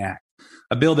Policing Act,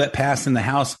 a bill that passed in the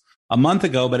House a month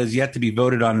ago but has yet to be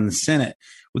voted on in the Senate.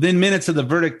 Within minutes of the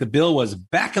verdict, the bill was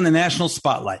back in the national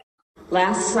spotlight.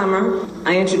 Last summer,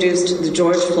 I introduced the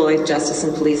George Floyd Justice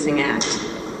in Policing Act.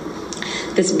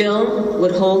 This bill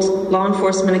would hold law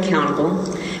enforcement accountable.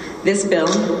 This bill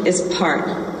is part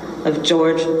of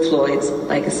George Floyd's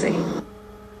legacy.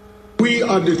 We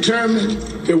are determined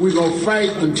that we're going to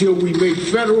fight until we make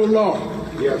federal law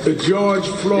the George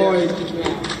Floyd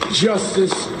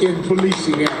Justice in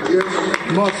Policing Act.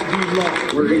 Must be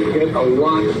law. We're going to get a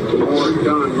lot more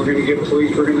done. We're going to get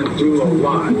police. We're going to do a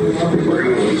lot. We're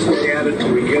going to stay at it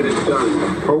till we get it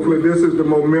done. Hopefully this is the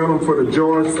momentum for the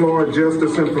George Floyd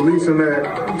Justice and Policing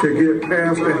Act to get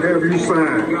passed and have you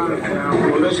signed.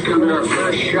 Well, this is going to be our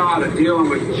first shot at dealing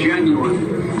with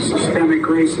genuine systemic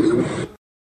racism.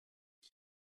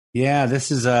 Yeah,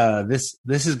 this is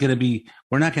going to be,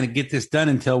 we're not going to get this done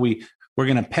until we're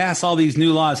going to pass all these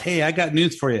new laws. Hey, I got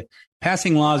news for you.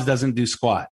 Passing laws doesn't do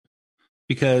squat,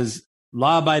 because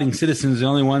law-abiding citizens are the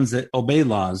only ones that obey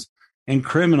laws, and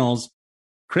criminals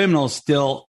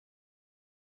still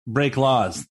break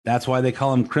laws. That's why they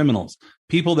call them criminals.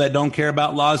 People that don't care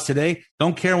about laws today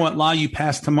don't care what law you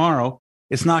pass tomorrow.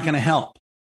 It's not going to help.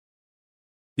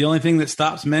 The only thing that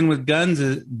stops men with guns,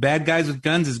 is bad guys with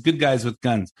guns, is good guys with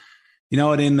guns. You know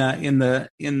what? In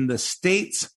the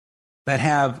states that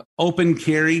have open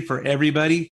carry for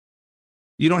everybody,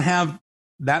 you don't have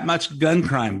that much gun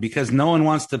crime, because no one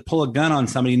wants to pull a gun on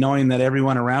somebody knowing that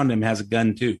everyone around him has a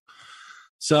gun too.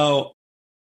 So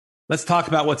let's talk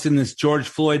about what's in this George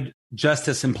Floyd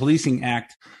Justice and Policing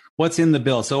Act. What's in the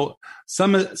bill? So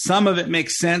some of it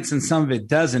makes sense and some of it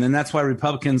doesn't, and that's why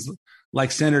Republicans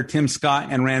like Senator Tim Scott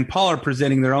and Rand Paul are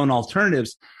presenting their own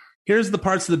alternatives. Here's the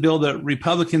parts of the bill that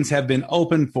Republicans have been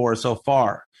open for so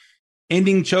far.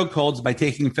 Ending chokeholds by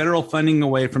taking federal funding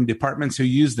away from departments who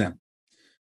use them.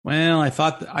 Well, I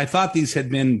thought these had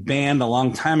been banned a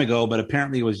long time ago, but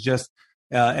apparently it was just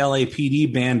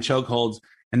LAPD banned chokeholds,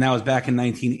 and that was back in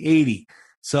 1980.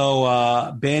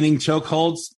 So banning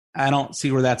chokeholds, I don't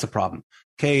see where that's a problem.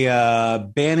 Okay,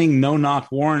 banning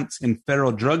no-knock warrants in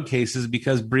federal drug cases,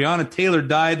 because Breonna Taylor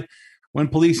died when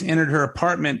police entered her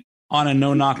apartment on a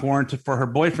no-knock warrant for her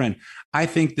boyfriend. I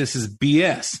think this is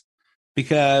BS,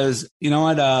 because you know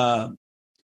what?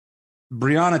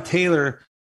 Breonna Taylor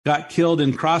got killed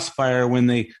in crossfire when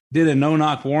they did a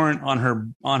no-knock warrant on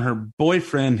her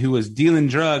boyfriend, who was dealing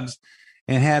drugs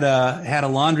and had a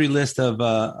laundry list of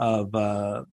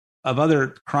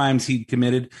other crimes he'd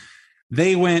committed.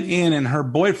 They went in and her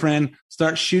boyfriend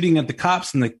starts shooting at the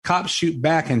cops, and the cops shoot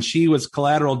back, and she was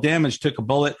collateral damage, took a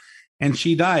bullet, and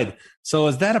she died. So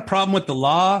is that a problem with the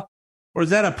law? Or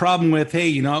is that a problem with, hey,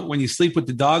 you know, when you sleep with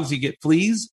the dogs, you get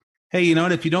fleas? Hey, you know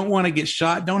what? If you don't want to get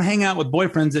shot, don't hang out with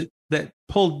boyfriends that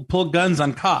pull guns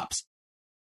on cops.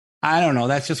 I don't know.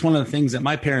 That's just one of the things that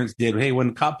my parents did. Hey,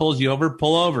 when a cop pulls you over,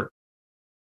 pull over.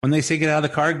 When they say get out of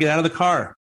the car, get out of the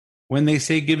car. When they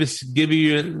say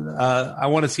I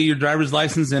want to see your driver's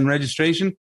license and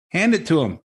registration, hand it to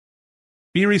them.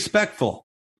 Be respectful.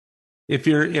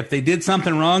 If they did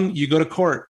something wrong, you go to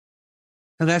court.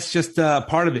 And that's just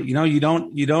part of it. You know, you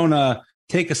don't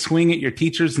take a swing at your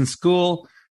teachers in school,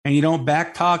 and you don't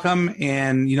back talk them,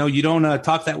 and you know you don't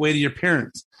talk that way to your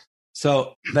parents.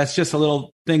 So that's just a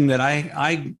little thing that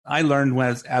I learned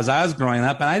as I was growing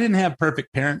up, and I didn't have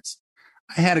perfect parents.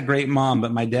 I had a great mom,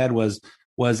 but my dad was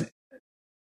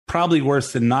probably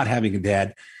worse than not having a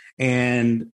dad.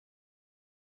 And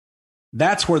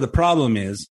that's where the problem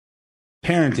is,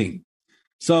 parenting.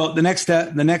 So the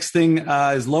next thing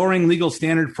is lowering legal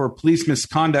standard for police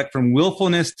misconduct from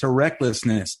willfulness to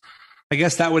recklessness. I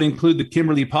guess that would include the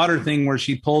Kimberly Potter thing, where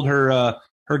she pulled her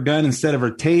gun instead of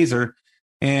her taser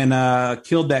and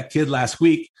killed that kid last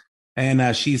week.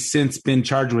 And she's since been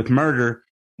charged with murder.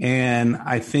 And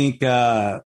I think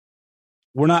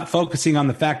we're not focusing on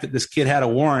the fact that this kid had a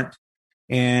warrant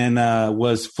and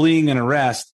was fleeing an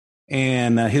arrest,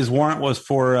 and his warrant was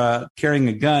for carrying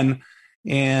a gun,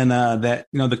 and that,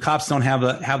 you know, the cops don't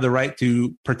have the right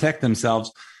to protect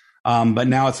themselves. But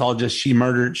now it's all just she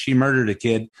murdered a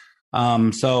kid.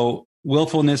 So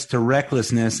willfulness to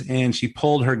recklessness, and she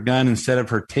pulled her gun instead of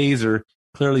her taser.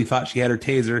 Clearly thought she had her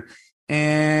taser.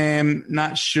 And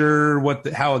not sure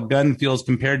how a gun feels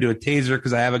compared to a taser,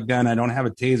 because I have a gun, I don't have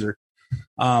a taser.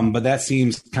 But that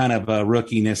seems kind of a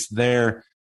rookiness there.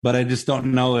 But I just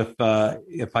don't know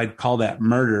if I'd call that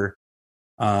murder.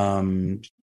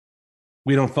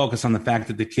 We don't focus on the fact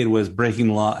that the kid was breaking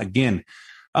the law again.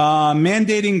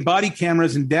 Mandating body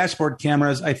cameras and dashboard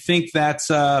cameras, I think that's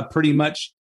pretty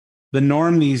much the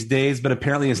norm these days, but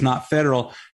apparently it's not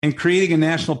federal. And creating a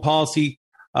national policy,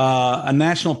 a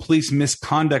national police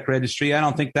misconduct registry, I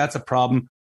don't think that's a problem.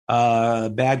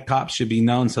 Bad cops should be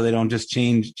known so they don't just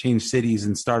change cities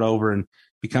and start over and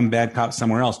become bad cops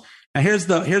somewhere else. Now here's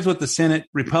what the Senate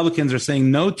Republicans are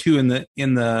saying no to in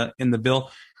the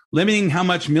bill: limiting how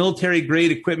much military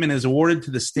grade equipment is awarded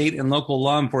to the state and local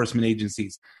law enforcement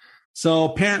agencies. So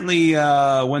apparently,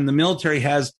 when the military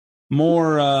has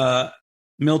more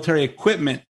military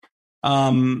equipment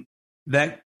than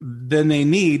they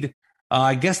need,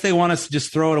 I guess they want us to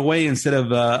just throw it away instead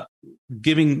of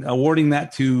awarding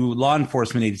that to law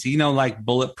enforcement agencies. Like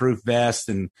bulletproof vests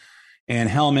and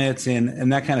helmets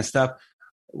and that kind of stuff.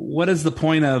 What is the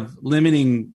point of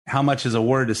limiting how much is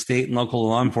awarded to state and local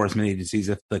law enforcement agencies?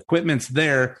 If the equipment's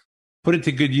there, put it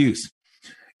to good use.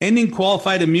 Ending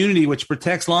qualified immunity, which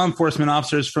protects law enforcement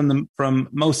officers from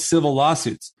most civil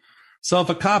lawsuits. So if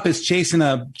a cop is chasing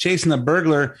a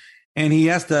burglar and he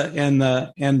has to, and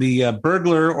the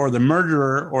burglar or the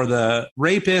murderer or the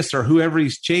rapist or whoever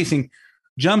he's chasing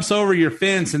jumps over your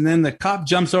fence, and then the cop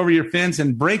jumps over your fence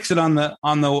and breaks it on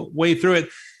the way through it,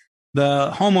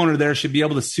 the homeowner there should be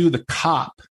able to sue the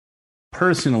cop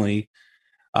personally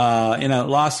in a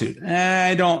lawsuit.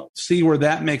 I don't see where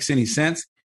that makes any sense.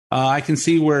 I can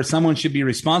see where someone should be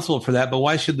responsible for that, but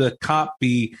why should the cop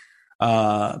be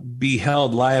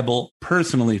held liable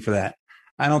personally for that?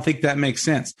 I don't think that makes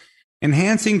sense.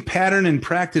 Enhancing pattern and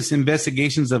practice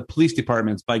investigations of police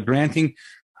departments by granting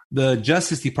the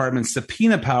Justice Department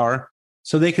subpoena power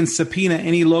so they can subpoena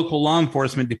any local law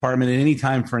enforcement department at any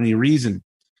time for any reason.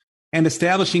 And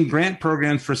establishing grant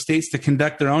programs for states to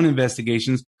conduct their own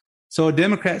investigations so a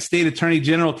Democrat state attorney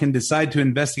general can decide to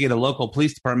investigate a local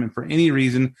police department for any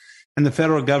reason, and the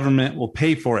federal government will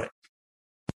pay for it.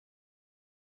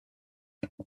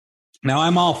 Now,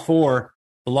 I'm all for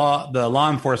the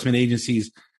law enforcement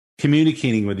agencies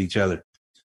communicating with each other.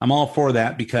 I'm all for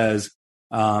that because,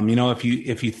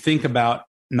 if you think about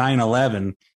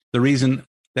 9/11, the reason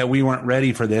that we weren't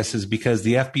ready for this is because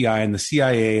the FBI and the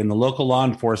CIA and the local law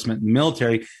enforcement and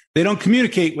military, they don't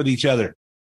communicate with each other.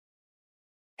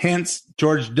 Hence,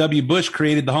 George W. Bush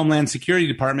created the Homeland Security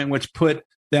Department, which put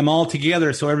them all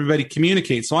together so everybody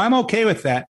communicates. So I'm okay with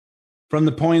that from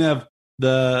the point of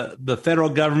the federal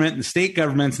government and state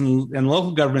governments and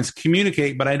local governments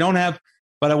communicate. But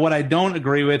what I don't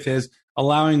agree with is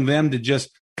allowing them to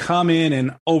just come in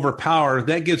and overpower.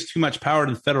 That gives too much power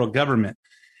to the federal government.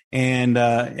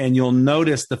 And you'll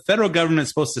notice the federal government is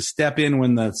supposed to step in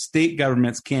when the state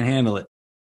governments can't handle it.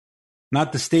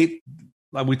 Not the state.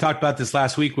 We talked about this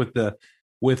last week with the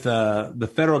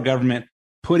federal government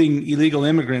putting illegal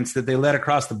immigrants that they let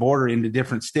across the border into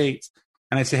different states.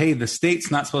 And I say, hey, the state's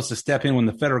not supposed to step in when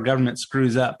the federal government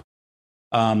screws up.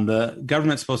 The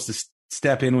government's supposed to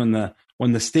step in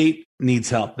when the state needs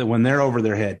help, that when they're over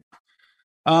their head.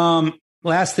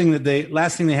 Last thing they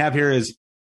have here is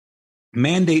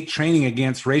mandate training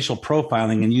against racial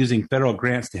profiling and using federal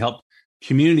grants to help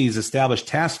communities establish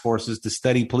task forces to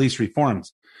study police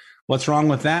reforms. What's wrong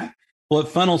with that? Well, it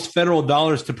funnels federal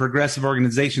dollars to progressive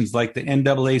organizations like the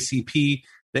NAACP,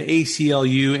 the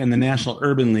ACLU, and the National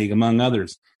Urban League, among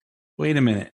others. Wait a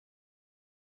minute.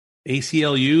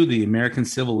 ACLU, the American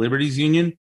Civil Liberties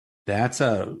Union, that's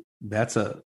a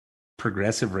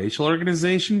progressive racial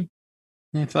organization?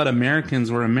 I thought Americans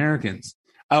were Americans.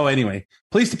 Oh, anyway,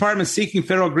 police departments seeking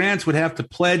federal grants would have to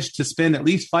pledge to spend at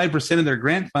least 5% of their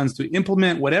grant funds to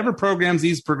implement whatever programs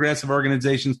these progressive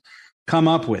organizations come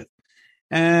up with.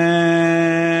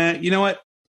 And you know what?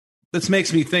 This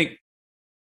makes me think.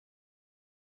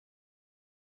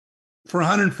 For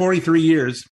 143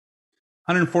 years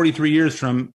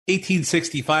from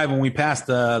 1865 when we passed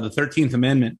the 13th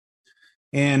Amendment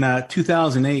and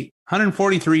 2008,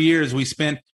 143 years we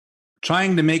spent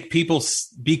trying to make people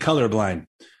be colorblind,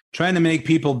 trying to make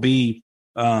people be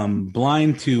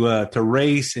blind to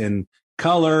race and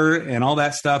color and all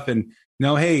that stuff. And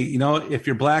hey, if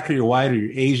you're black or you're white or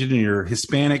you're Asian or you're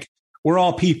Hispanic, we're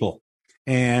all people.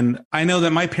 And I know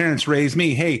that my parents raised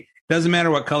me. Hey, doesn't matter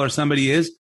what color somebody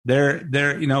is. They're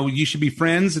you should be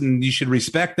friends and you should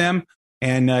respect them.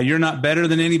 And you're not better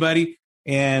than anybody.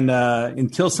 And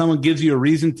until someone gives you a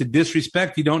reason to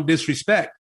disrespect, you don't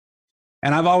disrespect.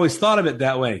 And I've always thought of it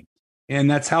that way. And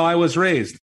that's how I was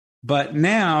raised. But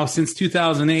now, since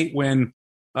 2008, when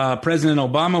President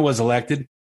Obama was elected,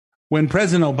 when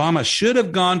President Obama should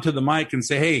have gone to the mic and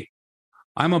say, hey,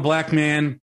 I'm a black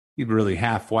man. He's really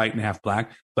half white and half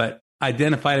black, but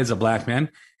identified as a black man.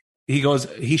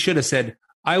 He should have said,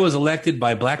 I was elected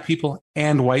by black people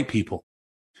and white people.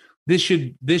 This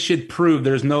should prove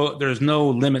there's no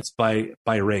limits by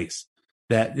race.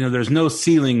 that, there's no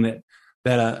ceiling that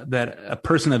a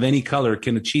person of any color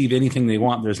can achieve anything they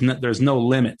want. There's no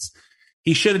limits.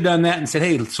 He should have done that and said,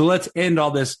 hey, so let's end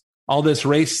all this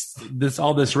race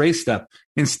stuff.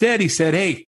 Instead, he said,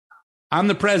 hey, I'm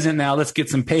the president now. Let's get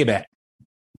some payback.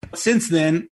 Since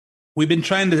then, we're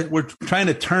trying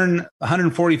to turn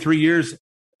 143 years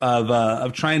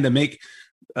of trying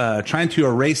to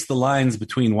erase the lines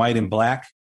between white and black.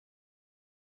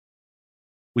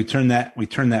 We turn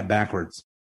that backwards.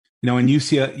 In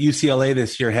UCLA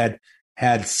this year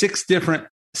had six different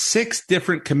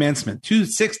commencement,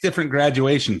 6 different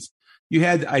graduations. You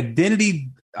had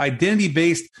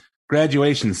identity-based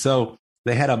graduations. So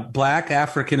they had a Black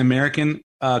African American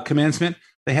commencement.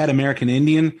 They had American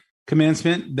Indian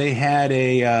commencement. They had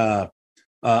a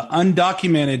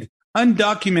undocumented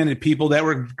people that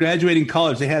were graduating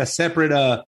college. They had a separate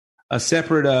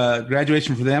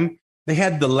graduation for them. They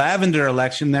had the lavender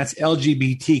election. That's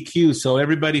LGBTQ. So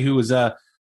everybody who's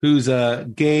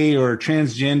gay or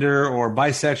transgender or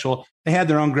bisexual, they had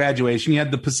their own graduation. You had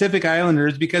the Pacific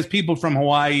Islanders because people from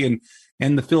Hawaii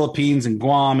and the Philippines and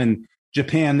Guam and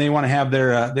Japan, they want to have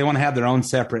their own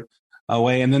separate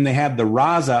way. And then they had the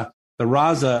Raza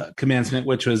commencement,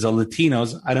 which was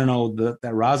Latinos. I don't know what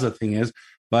that Raza thing is,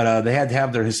 but they had to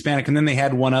have their Hispanic. And then they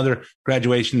had one other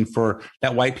graduation for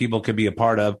that white people could be a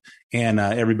part of, and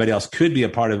everybody else could be a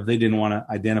part of. They didn't want to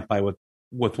identify with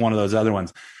one of those other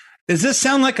ones. Does this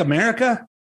sound like America?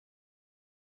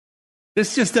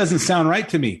 This just doesn't sound right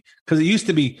to me, because it used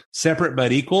to be separate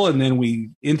but equal, and then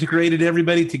we integrated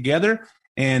everybody together.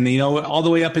 And, all the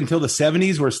way up until the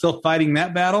 70s, we're still fighting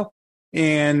that battle.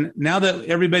 And now that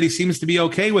everybody seems to be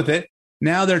okay with it,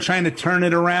 now they're trying to turn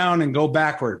it around and go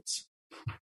backwards.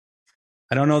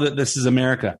 I don't know that this is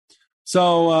America.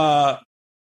 So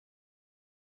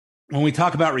when we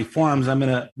talk about reforms, I'm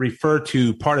going to refer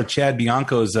to part of Chad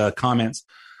Bianco's comments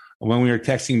when we were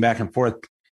texting back and forth.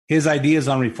 His ideas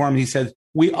on reform, he said,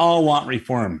 we all want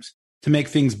reforms to make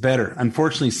things better.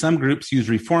 Unfortunately, some groups use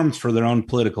reforms for their own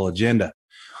political agenda.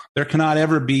 There cannot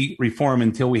ever be reform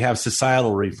until we have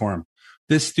societal reform.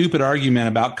 This stupid argument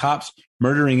about cops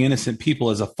murdering innocent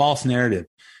people is a false narrative.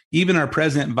 Even our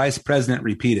president and vice president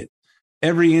repeat it.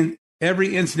 Every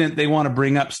incident they want to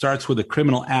bring up starts with a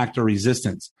criminal act or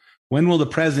resistance. When will the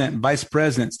president and vice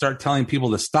president start telling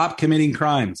people to stop committing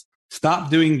crimes,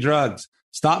 stop doing drugs,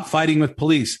 stop fighting with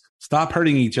police, stop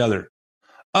hurting each other,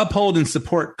 uphold and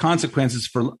support consequences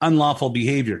for unlawful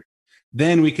behavior?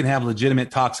 Then we can have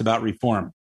legitimate talks about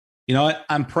reform. You know what?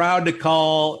 I'm proud to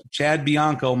call Chad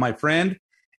Bianco my friend,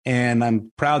 and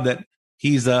I'm proud that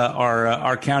he's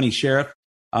our county sheriff.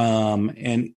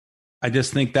 And I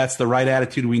just think that's the right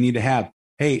attitude we need to have.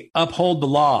 Hey, uphold the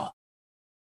law.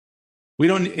 We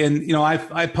don't, and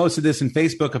I posted this in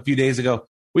Facebook a few days ago.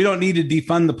 We don't need to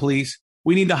defund the police.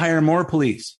 We need to hire more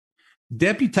police.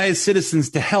 Deputize citizens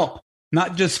to help,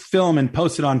 not just film and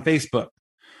post it on Facebook.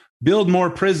 Build more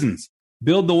prisons.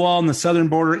 Build the wall on the southern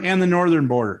border and the northern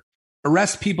border.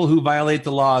 Arrest people who violate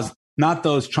the laws, not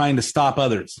those trying to stop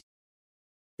others.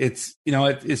 It's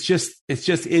just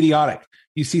idiotic.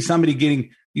 You see somebody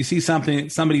being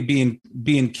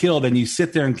killed, and you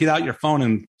sit there and get out your phone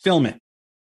and film it.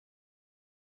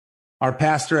 Our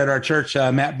pastor at our church,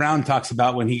 Matt Brown, talks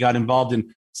about when he got involved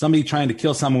in somebody trying to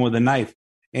kill someone with a knife,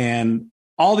 and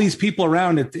all these people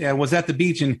around it was at the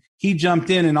beach, and he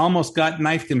jumped in and almost got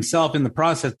knifed himself in the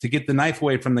process to get the knife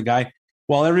away from the guy,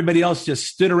 while everybody else just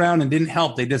stood around and didn't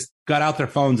help. They just got out their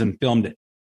phones and filmed it.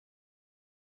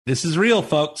 This is real,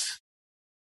 folks.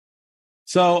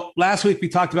 So last week we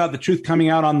talked about the truth coming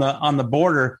out on the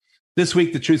border. This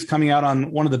week the truth's coming out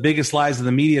on one of the biggest lies of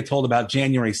the media told about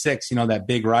January 6th. That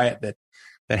big riot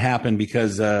that happened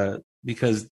because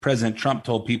President Trump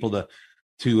told people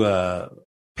to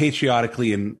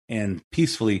patriotically and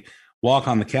peacefully walk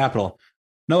on the Capitol.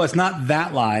 No, it's not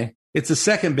that lie. It's the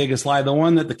second biggest lie, the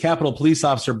one that the Capitol police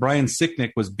officer Brian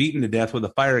Sicknick was beaten to death with a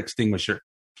fire extinguisher.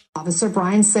 Officer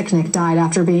Brian Sicknick died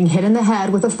after being hit in the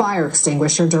head with a fire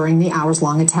extinguisher during the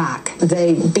hours-long attack.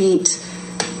 They beat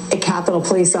a Capitol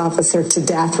police officer to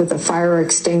death with a fire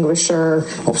extinguisher.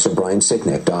 Officer Brian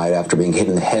Sicknick died after being hit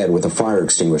in the head with a fire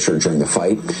extinguisher during the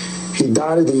fight. He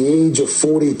died at the age of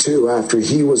 42 after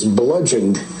he was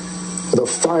bludgeoned with a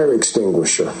fire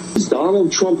extinguisher.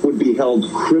 Donald Trump would be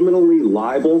held criminally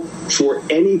liable for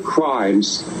any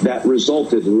crimes that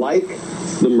resulted, like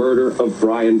the murder of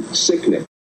Brian Sicknick.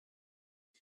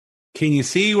 Can you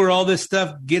see where all this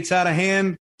stuff gets out of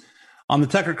hand? On the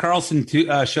Tucker Carlson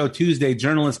show Tuesday,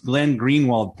 journalist Glenn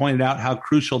Greenwald pointed out how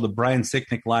crucial the Brian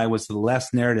Sicknick lie was to the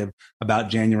left's narrative about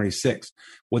January 6th.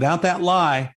 Without that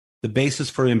lie, the basis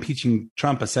for impeaching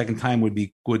Trump a second time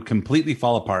would completely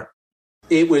fall apart.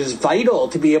 It was vital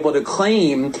to be able to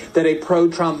claim that a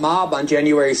pro-Trump mob on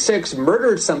January 6th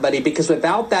murdered somebody, because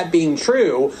without that being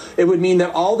true, it would mean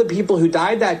that all the people who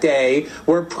died that day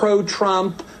were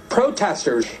pro-Trump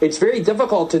protesters. It's very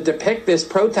difficult to depict this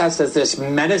protest as this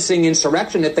menacing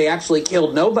insurrection if they actually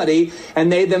killed nobody and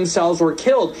they themselves were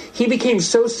killed. He became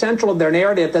so central to their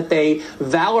narrative that they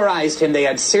valorized him. They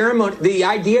had ceremony. The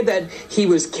idea that he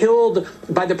was killed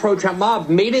by the pro-Trump mob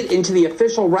made it into the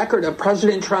official record of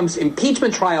President Trump's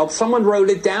impeachment trial. Someone wrote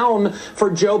it down for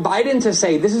Joe Biden to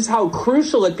say. This is how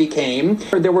crucial it became.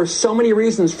 There were so many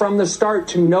reasons from the start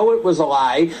to know it was a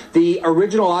lie. The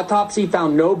original autopsy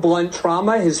found no blunt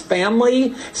trauma. His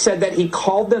family said that he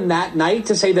called them that night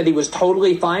to say that he was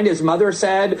totally fine. His mother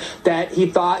said that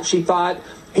she thought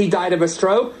he died of a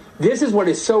stroke. This is what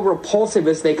is so repulsive,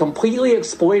 is they completely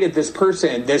exploited this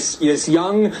person, this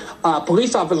young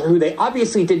police officer who they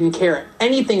obviously didn't care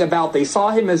anything about. They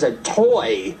saw him as a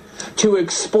toy to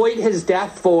exploit his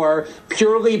death for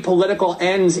purely political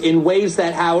ends in ways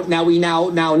that we now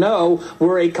know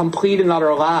were a complete and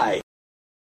utter lie.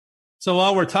 So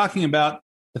while we're talking about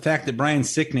the fact that Brian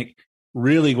Sicknick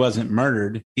really wasn't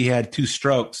murdered, he had 2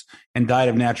 strokes and died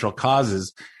of natural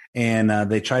causes, and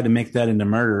they tried to make that into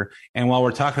murder. And while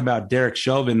we're talking about Derek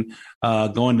Chauvin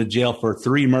going to jail for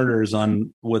 3 murders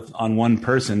on one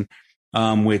person,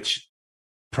 which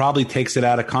probably takes it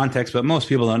out of context, but most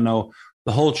people don't know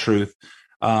the whole truth.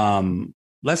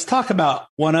 Let's talk about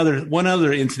one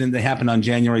other incident that happened on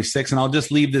January 6th, and I'll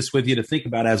just leave this with you to think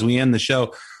about as we end the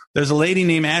show. There's a lady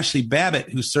named Ashley Babbitt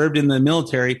who served in the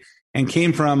military and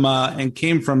came from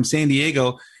San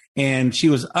Diego, and she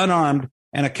was unarmed,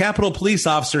 and a Capitol police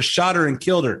officer shot her and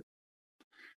killed her.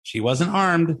 She wasn't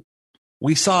armed.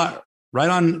 We saw it right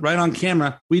on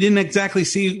camera. We didn't exactly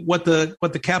see what the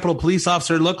Capitol police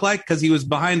officer looked like because he was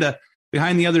behind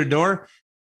the other door,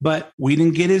 but we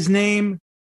didn't get his name.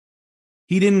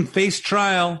 He didn't face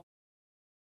trial.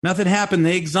 Nothing happened.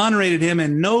 They exonerated him,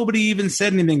 and nobody even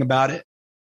said anything about it.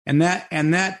 And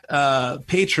that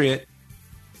patriot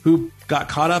who got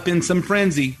caught up in some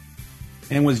frenzy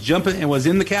and was jumping and was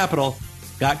in the Capitol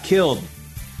got killed.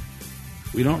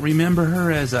 We don't remember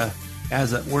her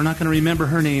we're not going to remember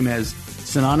her name as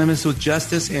synonymous with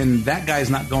justice, and that guy's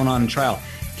not going on trial.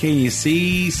 Can you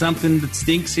see something that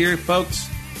stinks here, folks?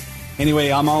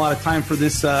 Anyway, I'm all out of time for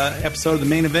this episode of The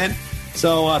Main Event.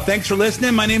 So thanks for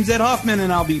listening. My name's Ed Hoffman,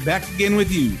 and I'll be back again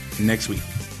with you next week.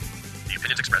 The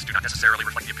opinions expressed do not necessarily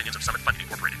reflect the opinions of Summit Funding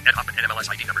Incorporated. Ed Hoffman, NMLS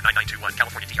ID number 9921,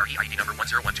 California DRE ID number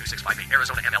 1012658,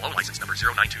 Arizona MLO license number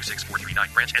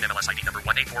 0926439, branch NMLS ID number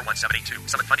 1841782,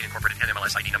 Summit Funding Incorporated,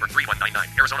 NMLS ID number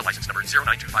 3199, Arizona license number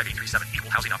 0925837, equal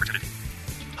housing opportunity.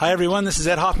 Hi, everyone. This is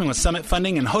Ed Hoffman with Summit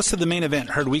Funding and host of The Main Event,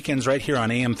 heard weekends right here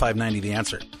on AM 590 The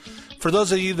Answer. For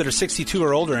those of you that are 62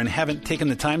 or older and haven't taken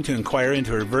the time to inquire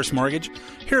into a reverse mortgage,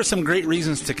 here are some great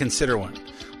reasons to consider one.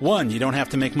 1, you don't have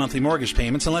to make monthly mortgage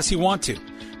payments unless you want to.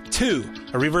 2,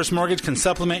 a reverse mortgage can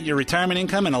supplement your retirement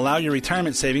income and allow your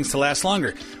retirement savings to last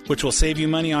longer, which will save you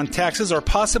money on taxes or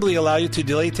possibly allow you to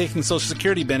delay taking Social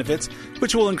Security benefits,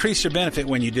 which will increase your benefit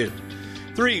when you do.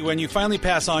 3, when you finally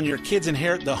pass on, your kids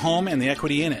inherit the home and the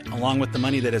equity in it, along with the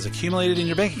money that has accumulated in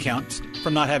your bank accounts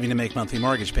from not having to make monthly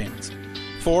mortgage payments.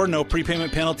 4, no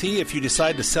prepayment penalty if you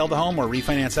decide to sell the home or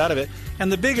refinance out of it.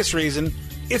 And the biggest reason,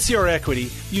 it's your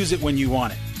equity. Use it when you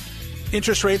want it.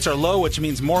 Interest rates are low, which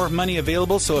means more money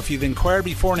available, so if you've inquired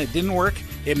before and it didn't work,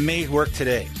 it may work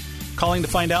today. Calling to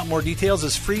find out more details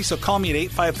is free, so call me at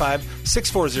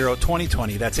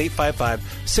 855-640-2020. That's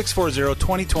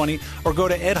 855-640-2020, or go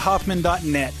to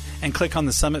edhoffman.net and click on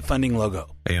the Summit Funding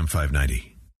logo. AM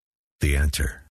 590, The Answer.